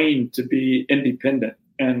brain to be independent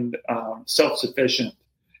and self-sufficient,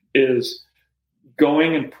 is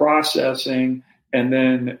going and processing and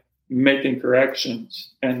then making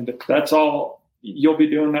corrections. And that's all. You'll be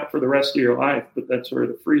doing that for the rest of your life, but that's where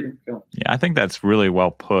the freedom comes. Yeah, I think that's really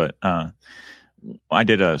well put. I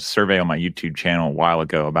did a survey on my YouTube channel a while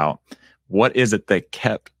ago about what is it that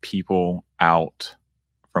kept people out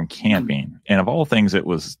from camping. And of all things, it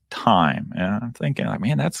was time. And I'm thinking, like,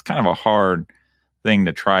 man, that's kind of a hard thing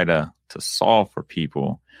to try to solve for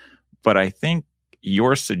people. But I think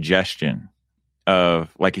your suggestion of,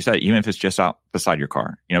 like you said, even if it's just out beside your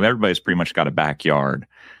car, everybody's pretty much got a backyard.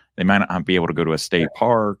 They might not be able to go to a state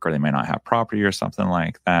park, or they may not have property or something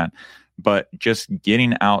like that. But just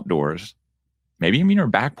getting outdoors, maybe even your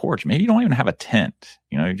back porch, maybe you don't even have a tent,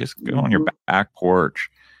 you just go on your back porch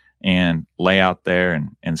and lay out there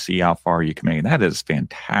and see how far you can make it. That is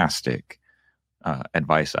fantastic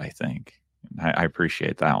advice, I think. I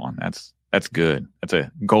appreciate that one. That's good. That's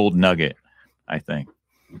a gold nugget, I think.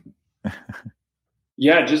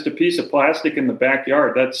 Yeah, just a piece of plastic in the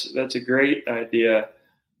backyard. That's a great idea.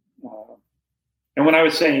 And when I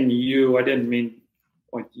was saying you, I didn't mean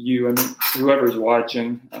like you. I mean whoever's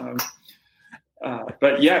watching.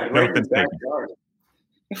 But yeah, right in the backyard.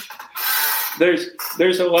 There's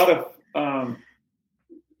a lot of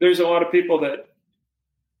people that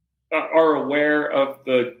are aware of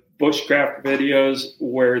the bushcraft videos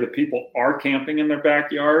where the people are camping in their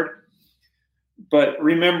backyard. But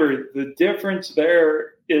remember, the difference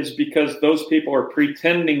there is because those people are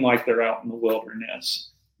pretending like they're out in the wilderness.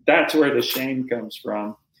 That's where the shame comes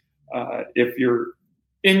from. If you're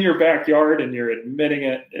in your backyard and you're admitting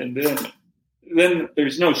it, and then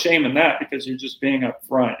there's no shame in that because you're just being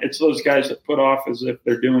upfront. It's those guys that put off as if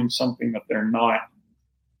they're doing something that they're not.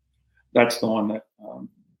 That's the one that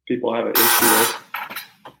people have an issue with.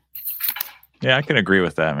 Yeah, I can agree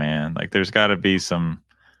with that, man. Like, there's got to be some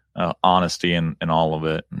honesty in all of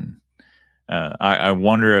it. And I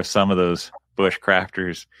wonder if some of those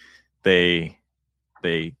bushcrafters, they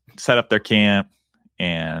set up their camp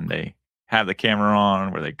and they have the camera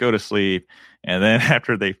on where they go to sleep, and then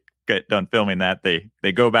after they get done filming that,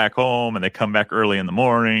 they go back home and they come back early in the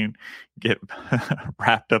morning, get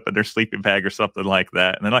wrapped up in their sleeping bag or something like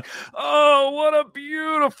that, and they're like, oh, what a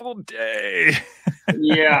beautiful day.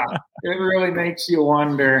 Yeah, it really makes you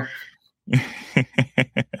wonder.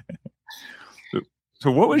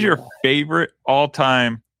 So what was your favorite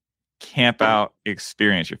all-time camp out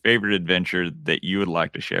experience, your favorite adventure that you would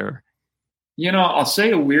like to share? I'll say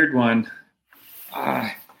a weird one.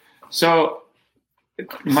 So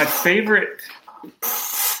my favorite,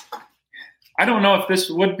 I don't know if this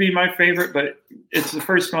would be my favorite, but it's the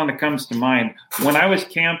first one that comes to mind. When I was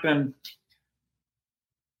camping,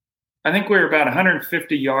 I think we were about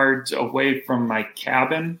 150 yards away from my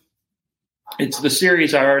cabin. It's the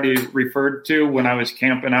series I already referred to when I was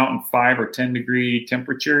camping out in 5 or 10 degree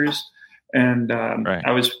temperatures. And right.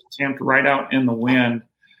 I was camped right out in the wind.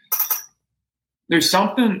 There's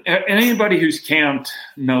something, anybody who's camped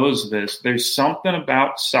knows this. There's something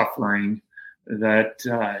about suffering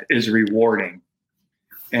that is rewarding.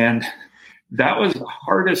 And that was the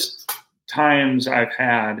hardest times I've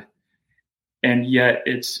had. And yet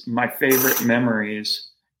it's my favorite memories.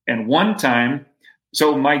 And one time,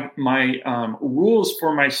 so my rules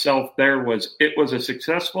for myself there was, it was a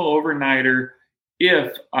successful overnighter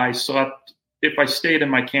if I stayed in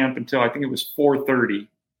my camp until I think it was 4:30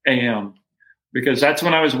 a.m. because that's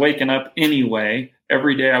when I was waking up anyway.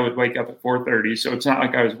 Every day I would wake up at 4:30. So it's not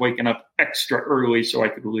like I was waking up extra early so I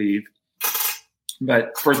could leave.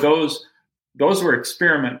 But for those were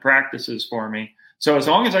experiment practices for me. So as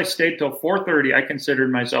long as I stayed till 4:30, I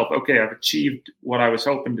considered myself, okay, I've achieved what I was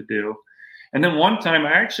hoping to do. And then one time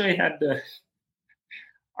I actually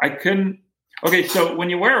okay, so when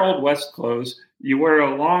you wear Old West clothes, you wear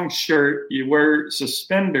a long shirt, you wear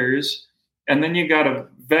suspenders, and then you got a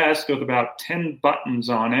vest with about 10 buttons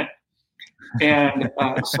on it. And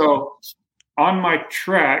so on my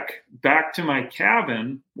trek back to my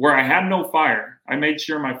cabin, where I had no fire, I made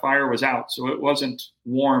sure my fire was out so it wasn't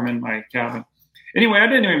warm in my cabin. Anyway, I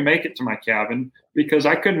didn't even make it to my cabin because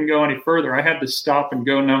I couldn't go any further. I had to stop and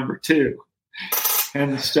go number 2.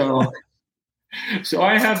 And so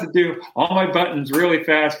I had to do all my buttons really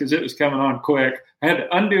fast because it was coming on quick. I had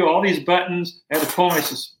to undo all these buttons. I had to pull my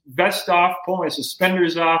vest off, pull my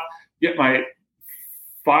suspenders off, get my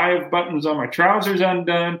 5 buttons on my trousers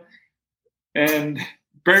undone, and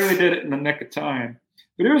barely did it in the nick of time.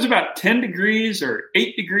 But it was about 10 degrees or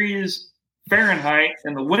 8 degrees Fahrenheit,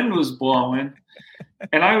 and the wind was blowing.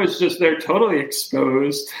 And I was just there totally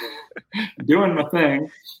exposed, doing my thing.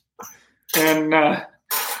 And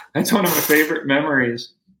that's one of my favorite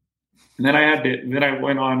memories. And then I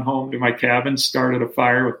went on home to my cabin, started a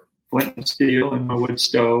fire with flint and steel and my wood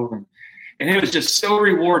stove. And it was just so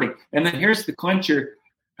rewarding. And then here's the clincher.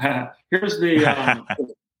 Here's the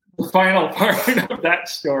final part of that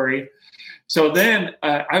story. So then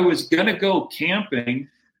I was going to go camping,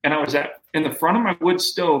 and I was in the front of my wood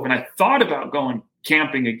stove, and I thought about going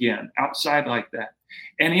camping again outside like that.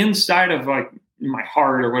 And inside of like my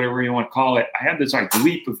heart or whatever you want to call it, I had this like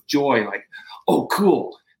leap of joy, like, oh,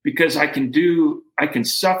 cool, because I can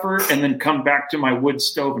suffer and then come back to my wood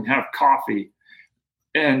stove and have coffee.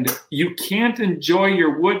 And you can't enjoy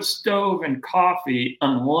your wood stove and coffee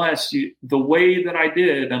the way that I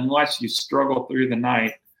did, unless you struggle through the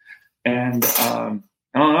night. And I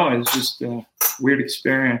don't know, it's just a weird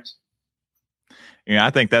experience. Yeah,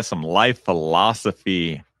 I think that's some life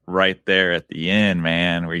philosophy right there at the end,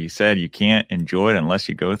 man, where you said you can't enjoy it unless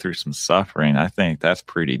you go through some suffering. I think that's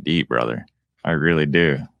pretty deep, brother. I really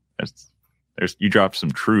do. You dropped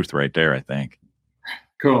some truth right there, I think.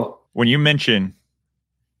 Cool. When you mention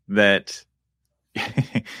that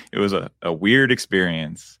it was a weird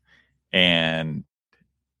experience, and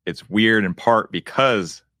it's weird in part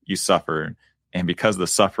because you suffered, and because the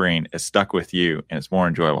suffering is stuck with you and it's more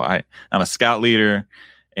enjoyable. I'm a scout leader,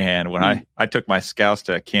 and when I took my scouts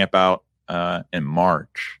to camp out in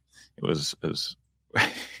March, it was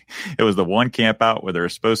it was the one camp out where they're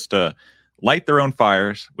supposed to light their own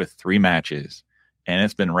fires with 3 matches, and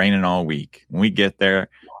it's been raining all week. When we get there,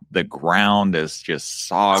 the ground is just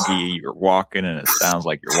soggy. You're walking and it sounds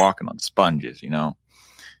like you're walking on sponges,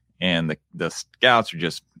 and the scouts are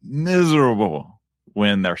just miserable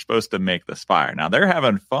when they're supposed to make this fire. Now, they're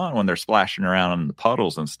having fun when they're splashing around in the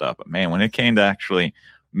puddles and stuff, but man, when it came to actually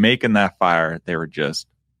making that fire, they were just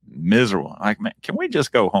miserable. Like, man, can we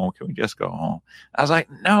just go home? Can we just go home? I was like,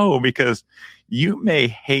 no, because you may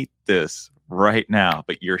hate this right now,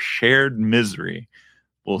 but your shared misery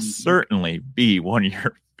will certainly be one of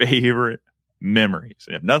your favorite memories.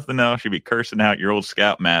 If nothing else, you'd be cursing out your old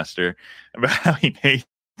scoutmaster about how he made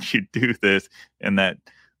you do this, and that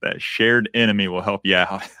shared enemy will help you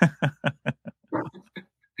out.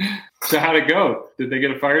 So how'd it go? Did they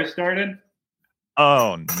get a fire started?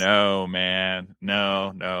 Oh, no, man.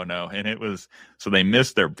 No. And it was, so they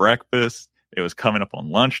missed their breakfast. It was coming up on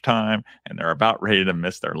lunchtime, and they're about ready to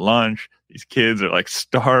miss their lunch. These kids are like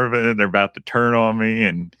starving. They're about to turn on me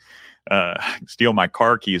and steal my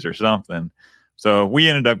car keys or something. So we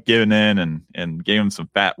ended up giving in and gave them some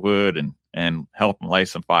fat wood and help them light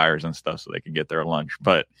some fires and stuff so they could get their lunch.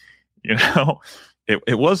 But,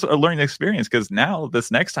 it was a learning experience, because now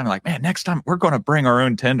this next time, like, man, next time we're going to bring our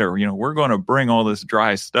own tinder. We're going to bring all this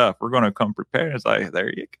dry stuff. We're going to come prepared. It's like, there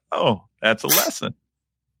you go. That's a lesson.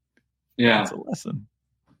 Yeah. That's a lesson.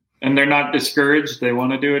 And they're not discouraged. They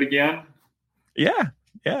want to do it again. Yeah.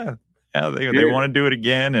 They want to do it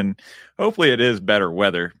again. And hopefully it is better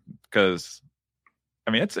weather, because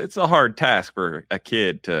it's a hard task for a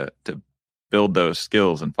kid to build those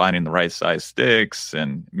skills and finding the right size sticks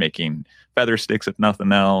and making feather sticks, if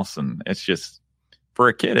nothing else. And it's just, for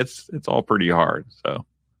a kid, it's all pretty hard. So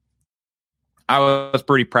I was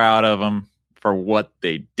pretty proud of them for what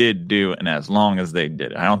they did do, and as long as they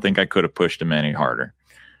did it. I don't think I could have pushed them any harder.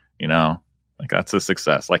 Like, that's a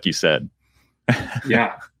success, like you said.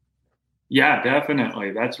 Yeah,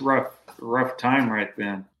 definitely. That's rough time right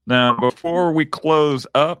then. Now, before we close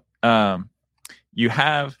up, you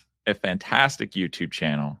have a fantastic YouTube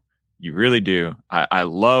channel. You really do. I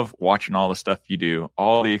love watching all the stuff you do,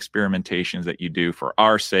 all the experimentations that you do for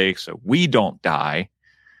our sake, so we don't die.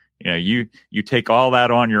 You take all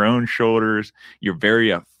that on your own shoulders. You're very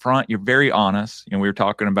upfront. You're very honest. We were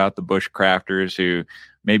talking about the bushcrafters who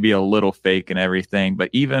may be a little fake and everything, but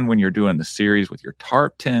even when you're doing the series with your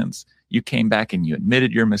tarp tents, you came back and you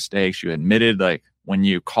admitted your mistakes. You admitted, like, when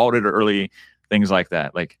you called it early, things like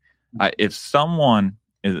that. Like, if someone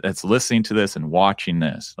that's listening to this and watching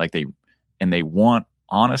this, like, they want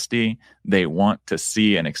honesty, they want to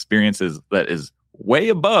see an experience that is way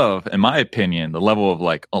above, in my opinion, the level of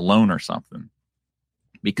like Alone or something,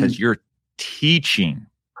 because you're teaching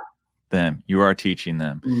them. You are teaching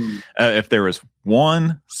them. If there was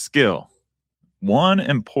one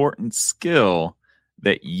important skill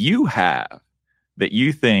that you have that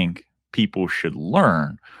you think people should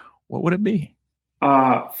learn, what would it be?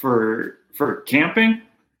 For camping?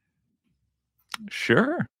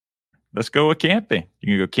 Sure. Let's go with camping. You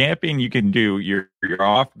can go camping. You can do your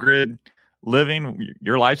off-grid living,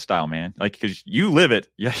 your lifestyle, man. Like, because you live it.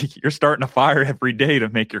 You're starting a fire every day to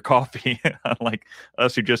make your coffee. Unlike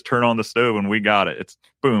us who just turn on the stove and we got it. It's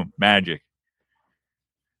boom, magic.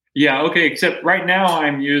 Yeah, okay, except right now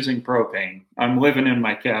I'm using propane. I'm living in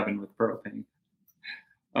my cabin with propane.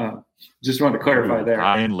 Just wanted to clarify there.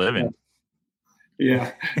 I ain't living.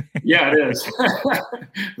 Yeah, it is.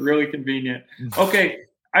 Really convenient. Okay,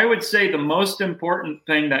 I would say the most important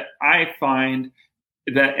thing that I find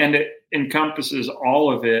that, and it encompasses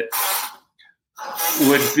all of it,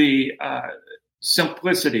 would be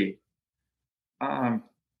simplicity.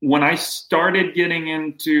 When I started getting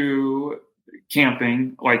into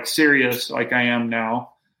camping, like serious, like I am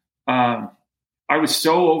now, I was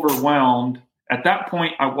so overwhelmed. At that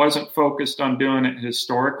point, I wasn't focused on doing it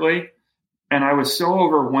historically. And I was so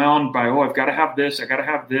overwhelmed by, I've got to have this, I got to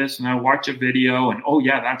have this. And I watch a video and,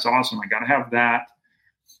 that's awesome. I got to have that.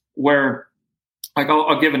 Where, like,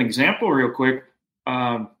 I'll give an example real quick.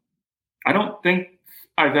 I don't think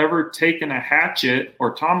I've ever taken a hatchet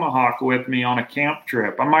or tomahawk with me on a camp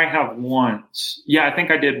trip. I might have once. Yeah, I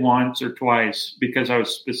think I did once or twice because I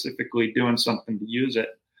was specifically doing something to use it.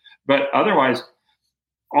 But otherwise,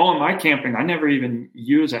 all of my camping, I never even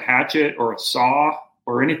use a hatchet or a saw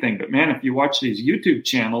or anything. But man, if you watch these YouTube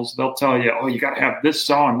channels, they'll tell you, oh, you got to have this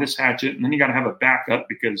saw and this hatchet, and then you got to have a backup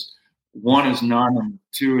because one is none and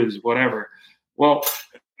two is whatever. Well,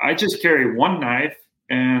 I just carry one knife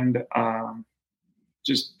and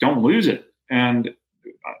just don't lose it. And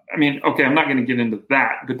I mean, okay, I'm not going to get into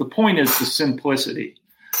that, but the point is the simplicity.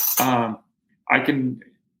 I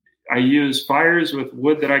use fires with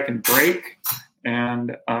wood that I can break,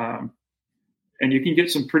 and you can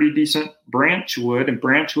get some pretty decent branch wood, and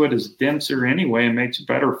branch wood is denser anyway and makes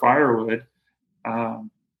better firewood. And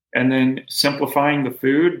then simplifying the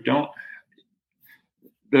food.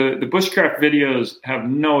 The bushcraft videos have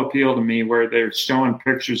no appeal to me where they're showing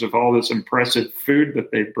pictures of all this impressive food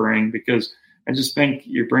that they bring, because I just think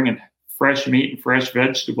you're bringing fresh meat and fresh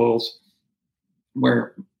vegetables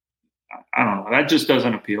where, I don't know, that just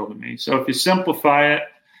doesn't appeal to me. So if you simplify it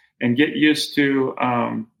and get used to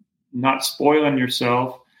not spoiling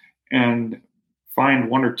yourself and find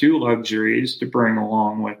one or two luxuries to bring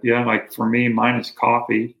along with you, like for me, mine is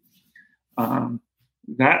coffee.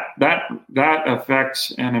 That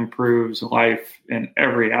affects and improves life in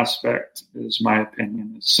every aspect, is my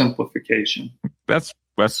opinion, is simplification. That's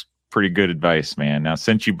pretty good advice, man. Now,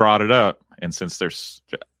 since you brought it up, and since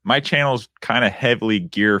my channel's kind of heavily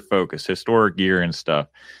gear focused, historic gear and stuff,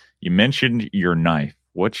 you mentioned your knife.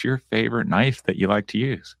 What's your favorite knife that you like to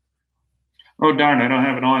use? Oh, darn, I don't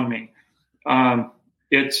have it on me.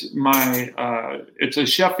 It's a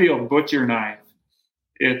Sheffield butcher knife.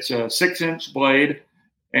 It's a 6-inch blade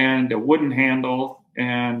and a wooden handle.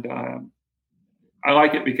 And I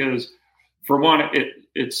like it because, for one,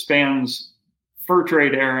 it spans fur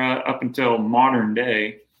trade era up until modern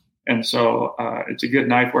day. And so it's a good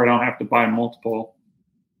knife where I don't have to buy multiple.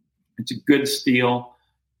 It's a good steel,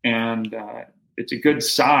 and it's a good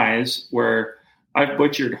size where I've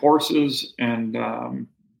butchered horses and a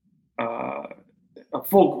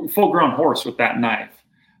full-grown horse with that knife.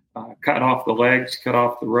 Cut off the legs, cut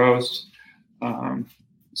off the roast.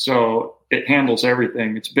 So it handles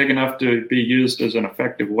everything. It's big enough to be used as an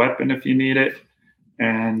effective weapon if you need it.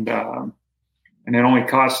 And it only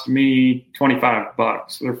cost me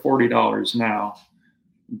 $25. They're $40 now,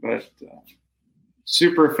 but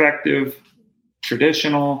super effective,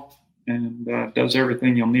 traditional, and does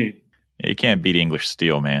everything you'll need. Yeah, you can't beat English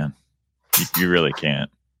steel, man. You really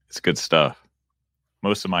can't. It's good stuff.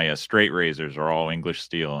 Most of my straight razors are all English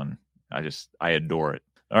steel, and I adore it.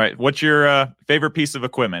 All right, what's your favorite piece of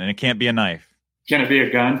equipment? And it can't be a knife. Can it be a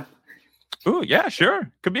gun? Ooh, yeah, sure.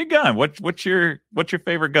 Could be a gun. What's your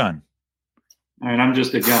favorite gun? I mean, I'm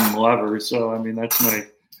just a gun lover, so I mean that's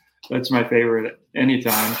my favorite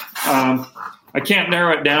anytime. I can't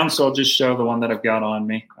narrow it down, so I'll just show the one that I've got on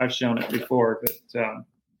me. I've shown it before, but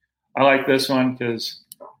I like this one because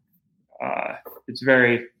it's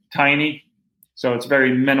very tiny, so it's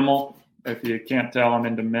very minimal. If you can't tell, I'm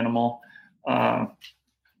into minimal.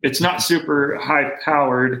 It's not super high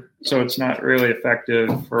powered, so it's not really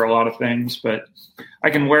effective for a lot of things, but I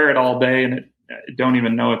can wear it all day and I don't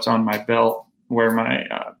even know it's on my belt, where my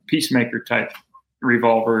Peacemaker type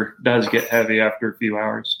revolver does get heavy after a few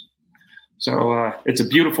hours. So it's a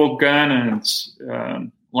beautiful gun, and it's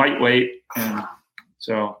lightweight, and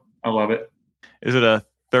so I love it. Is it a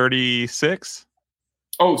 36?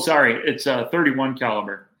 Oh, sorry. It's a 31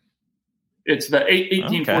 caliber. It's the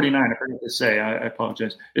 1849. Okay. I forgot to say. I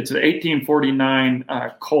apologize. It's the 1849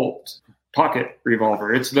 Colt pocket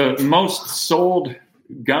revolver. It's the most sold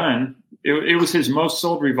gun. It was his most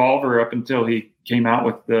sold revolver up until he came out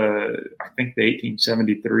with the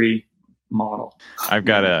 1873 model. I'm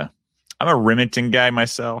a Remington guy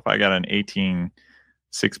myself. I got an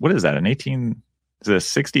 1860. What is that? Is it a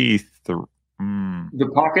 63? The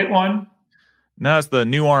pocket one? No, it's the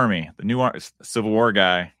New Army, Civil War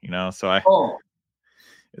guy, so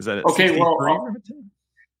is that a 63 Remington?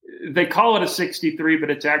 They call it a 63, but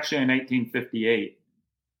it's actually an 1858.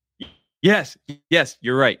 Yes,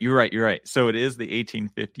 you're right. So it is the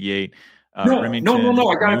 1858 Remington. No,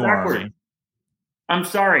 I got it backward. Army. I'm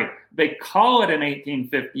sorry. They call it an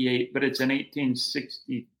 1858, but it's an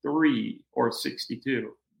 1863 or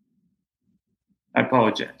 62. I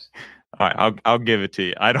apologize. All right, I'll give it to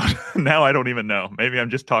you. I don't even know. Maybe I'm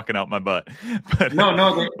just talking out my butt. But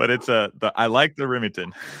but it's I like the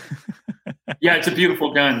Remington. Yeah, it's a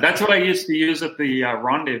beautiful gun. That's what I used to use at the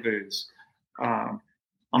rendezvous.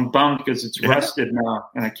 I'm bummed because it's rusted now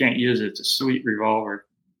and I can't use it. It's a sweet revolver.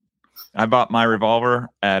 I bought my revolver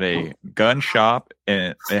at a gun shop,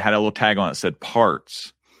 and it had a little tag on it that said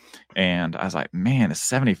parts. And I was like, man, it's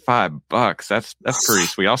 $75. That's pretty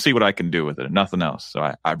sweet. I'll see what I can do with it. Nothing else.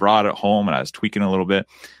 So I brought it home and I was tweaking a little bit.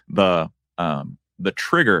 The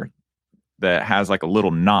trigger, that has like a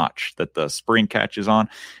little notch that the spring catches on.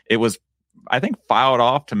 It was, I think, filed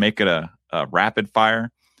off to make it a rapid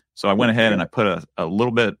fire. So I went ahead and I put a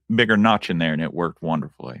little bit bigger notch in there, and it worked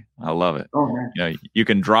wonderfully. I love it. Oh, man. You know, you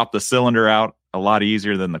can drop the cylinder out a lot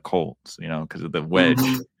easier than the Colts, you know, because of the wedge.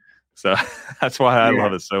 Mm-hmm. So that's why I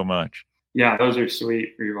love it so much. Yeah, those are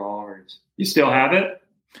sweet revolvers. You still have it?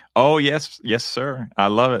 Oh, yes, sir. I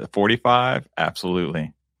love it. 45,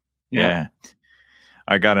 absolutely. Yeah.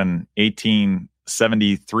 I got an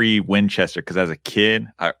 1873 Winchester because as a kid,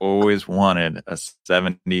 I always wanted a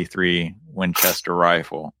 73 Winchester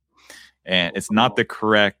rifle. And it's not the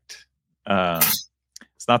correct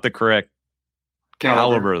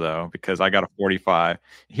caliber though, because I got a 45.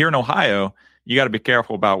 Here in Ohio, you got to be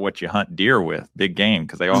careful about what you hunt deer with, big game,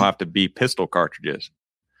 because they all have to be pistol cartridges.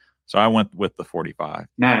 So I went with the 45.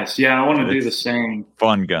 Nice. Yeah, I want to do the same.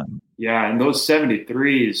 Fun gun. Yeah, and those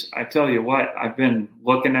 73s, I tell you what, I've been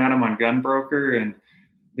looking at them on Gunbroker, and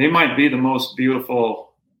they might be the most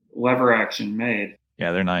beautiful lever action made.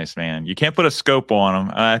 Yeah, they're nice, man. You can't put a scope on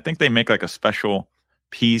them. I think they make like a special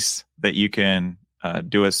piece that you can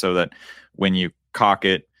do it so that when you cock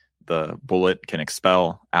it, the bullet can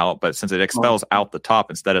expel out. But since it expels out the top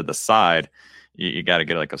instead of the side, you got to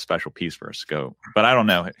get like a special piece for a scope. But I don't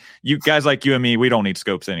know. You guys like you and me, we don't need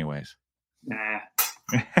scopes anyways. Nah.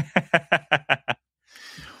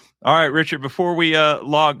 All right, Richard, before we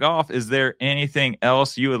log off, is there anything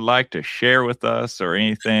else you would like to share with us or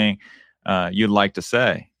anything you'd like to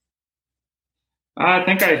say? I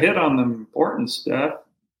think I hit on the important stuff.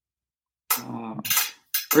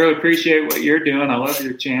 Really appreciate what you're doing. I love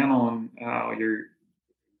your channel and how you're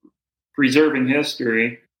preserving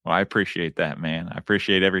history. Well, I appreciate that, man. I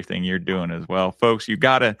appreciate everything you're doing as well. Folks, you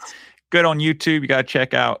got to get on YouTube. You got to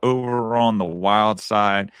check out Over on the Wild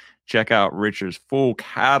Side. Check out Richard's full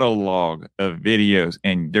catalog of videos.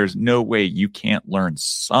 And there's no way you can't learn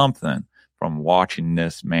something from watching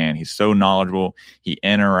this man. He's so knowledgeable. He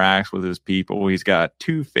interacts with his people. He's got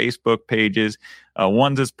 2 Facebook pages.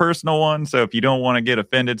 One's his personal one. So if you don't want to get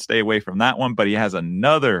offended, stay away from that one. But he has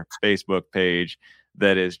another Facebook page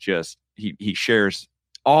that is just, he shares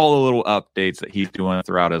all the little updates that he's doing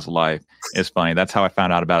throughout his life. It's funny. That's how I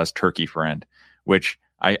found out about his turkey friend, which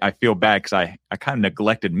I feel bad because I kind of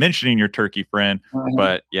neglected mentioning your turkey friend.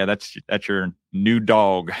 But yeah, that's your new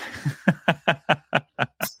dog.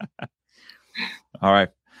 All right.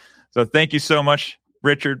 So thank you so much,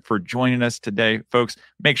 Richard, for joining us today. Folks,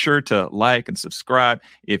 make sure to like and subscribe.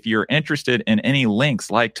 If you're interested in any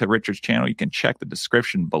links like to Richard's channel, you can check the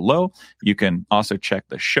description below. You can also check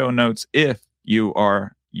the show notes if you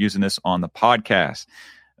are using this on the podcast.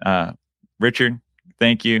 Richard,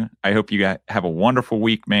 thank you. I hope you have a wonderful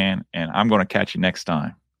week, man, and I'm going to catch you next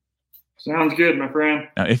time. Sounds good, my friend.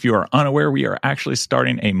 Now, if you are unaware, we are actually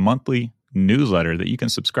starting a monthly newsletter that you can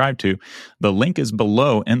subscribe to. The link is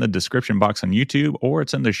below in the description box on YouTube, or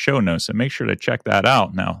it's in the show notes, so make sure to check that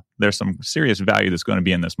out. Now, there's some serious value that's going to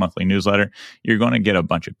be in this monthly newsletter. You're going to get a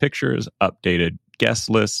bunch of pictures, updated guest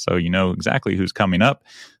lists, so you know exactly who's coming up,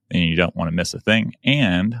 and you don't want to miss a thing,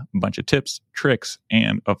 and a bunch of tips, tricks,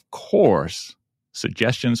 and of course,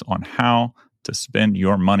 suggestions on how to spend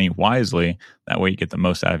your money wisely. That way you get the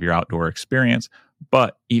most out of your outdoor experience,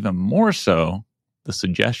 but even more so, the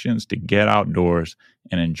suggestions to get outdoors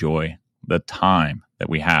and enjoy the time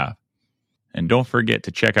that we have. And don't forget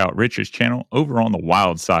to check out Richard's channel Over on the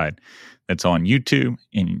Wild Side. That's on YouTube,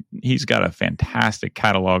 and he's got a fantastic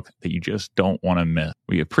catalog that you just don't want to miss.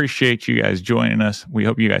 We appreciate you guys joining us. We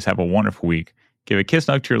hope you guys have a wonderful week. Give a kiss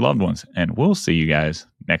and hug to your loved ones, and we'll see you guys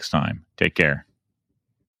next time. Take care.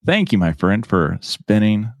 Thank you, my friend, for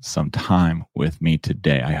spending some time with me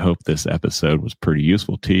today. I hope this episode was pretty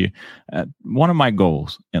useful to you. One of my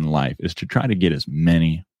goals in life is to try to get as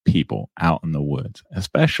many people out in the woods,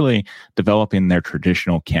 especially developing their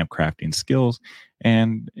traditional campcrafting skills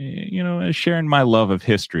and, sharing my love of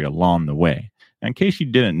history along the way. In case you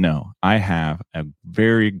didn't know, I have a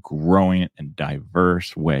very growing and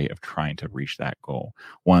diverse way of trying to reach that goal.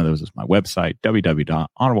 One of those is my website,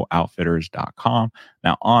 www.honorableoutfitters.com.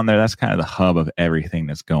 Now on there, that's kind of the hub of everything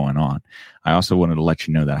that's going on. I also wanted to let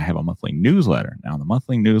you know that I have a monthly newsletter. Now the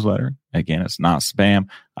monthly newsletter, again, it's not spam.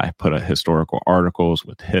 I put historical articles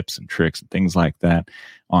with tips and tricks and things like that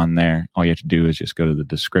on there. All you have to do is just go to the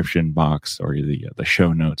description box or the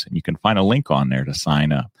show notes, and you can find a link on there to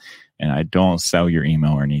sign up. And I don't sell your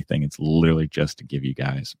email or anything. It's literally just to give you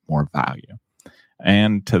guys more value.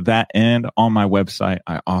 And to that end, on my website,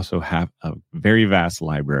 I also have a very vast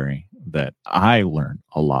library that I learned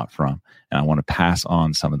a lot from. And I want to pass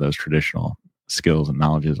on some of those traditional skills and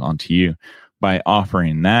knowledges onto you by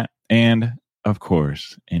offering that and of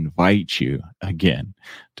course, invite you again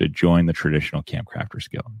to join the Traditional Camp Crafters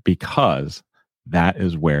Guild, because that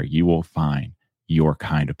is where you will find your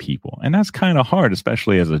kind of people. And that's kind of hard,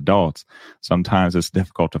 especially as adults. Sometimes it's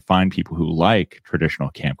difficult to find people who like traditional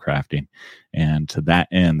camp crafting. And to that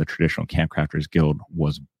end, the Traditional Camp Crafters Guild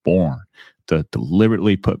was born to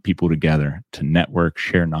deliberately put people together to network,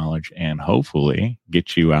 share knowledge, and hopefully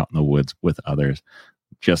get you out in the woods with others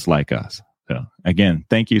just like us. So again,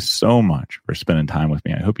 thank you so much for spending time with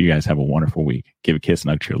me. I hope you guys have a wonderful week. Give a kiss and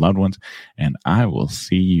hug to your loved ones, and I will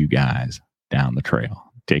see you guys down the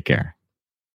trail. Take care.